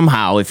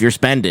somehow, if you're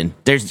spending.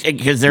 Because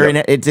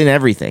it's in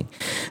everything.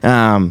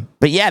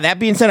 But yeah, that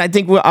being said, I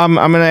think I'm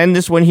going to end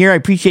this one here. I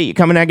appreciate you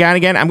coming on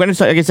again. I'm going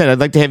to, like I said, I'd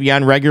like to have you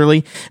on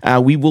regularly.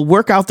 We will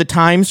work out the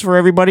times for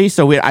everybody,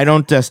 so I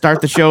don't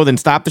start the show then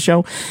stop the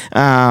show.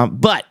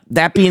 But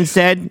that being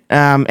said,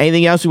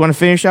 anything else you want to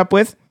finish up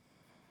with?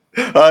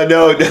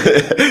 No,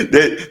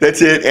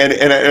 that's it.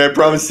 And I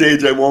promise,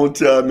 Sage, I won't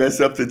mess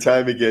up the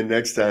time again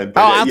next time.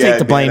 But, I'll take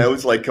the blame. I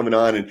was like coming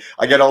on, and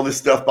I got all this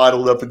stuff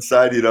bottled up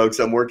inside, because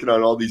I'm working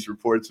on all these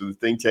reports with the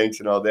think tanks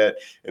and all that.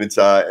 And it's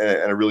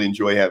and I really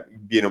enjoy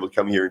being able to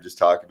come here and just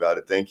talk about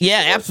it. Thank you.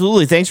 Yeah,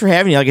 absolutely. Thanks for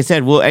having me. Like I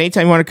said,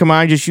 anytime you want to come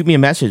on, just shoot me a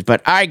message.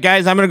 But all right,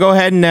 guys, I'm going to go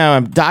ahead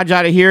and dodge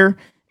out of here.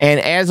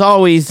 And as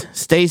always,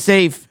 stay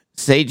safe.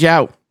 Sage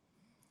out.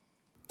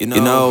 You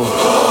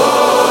know.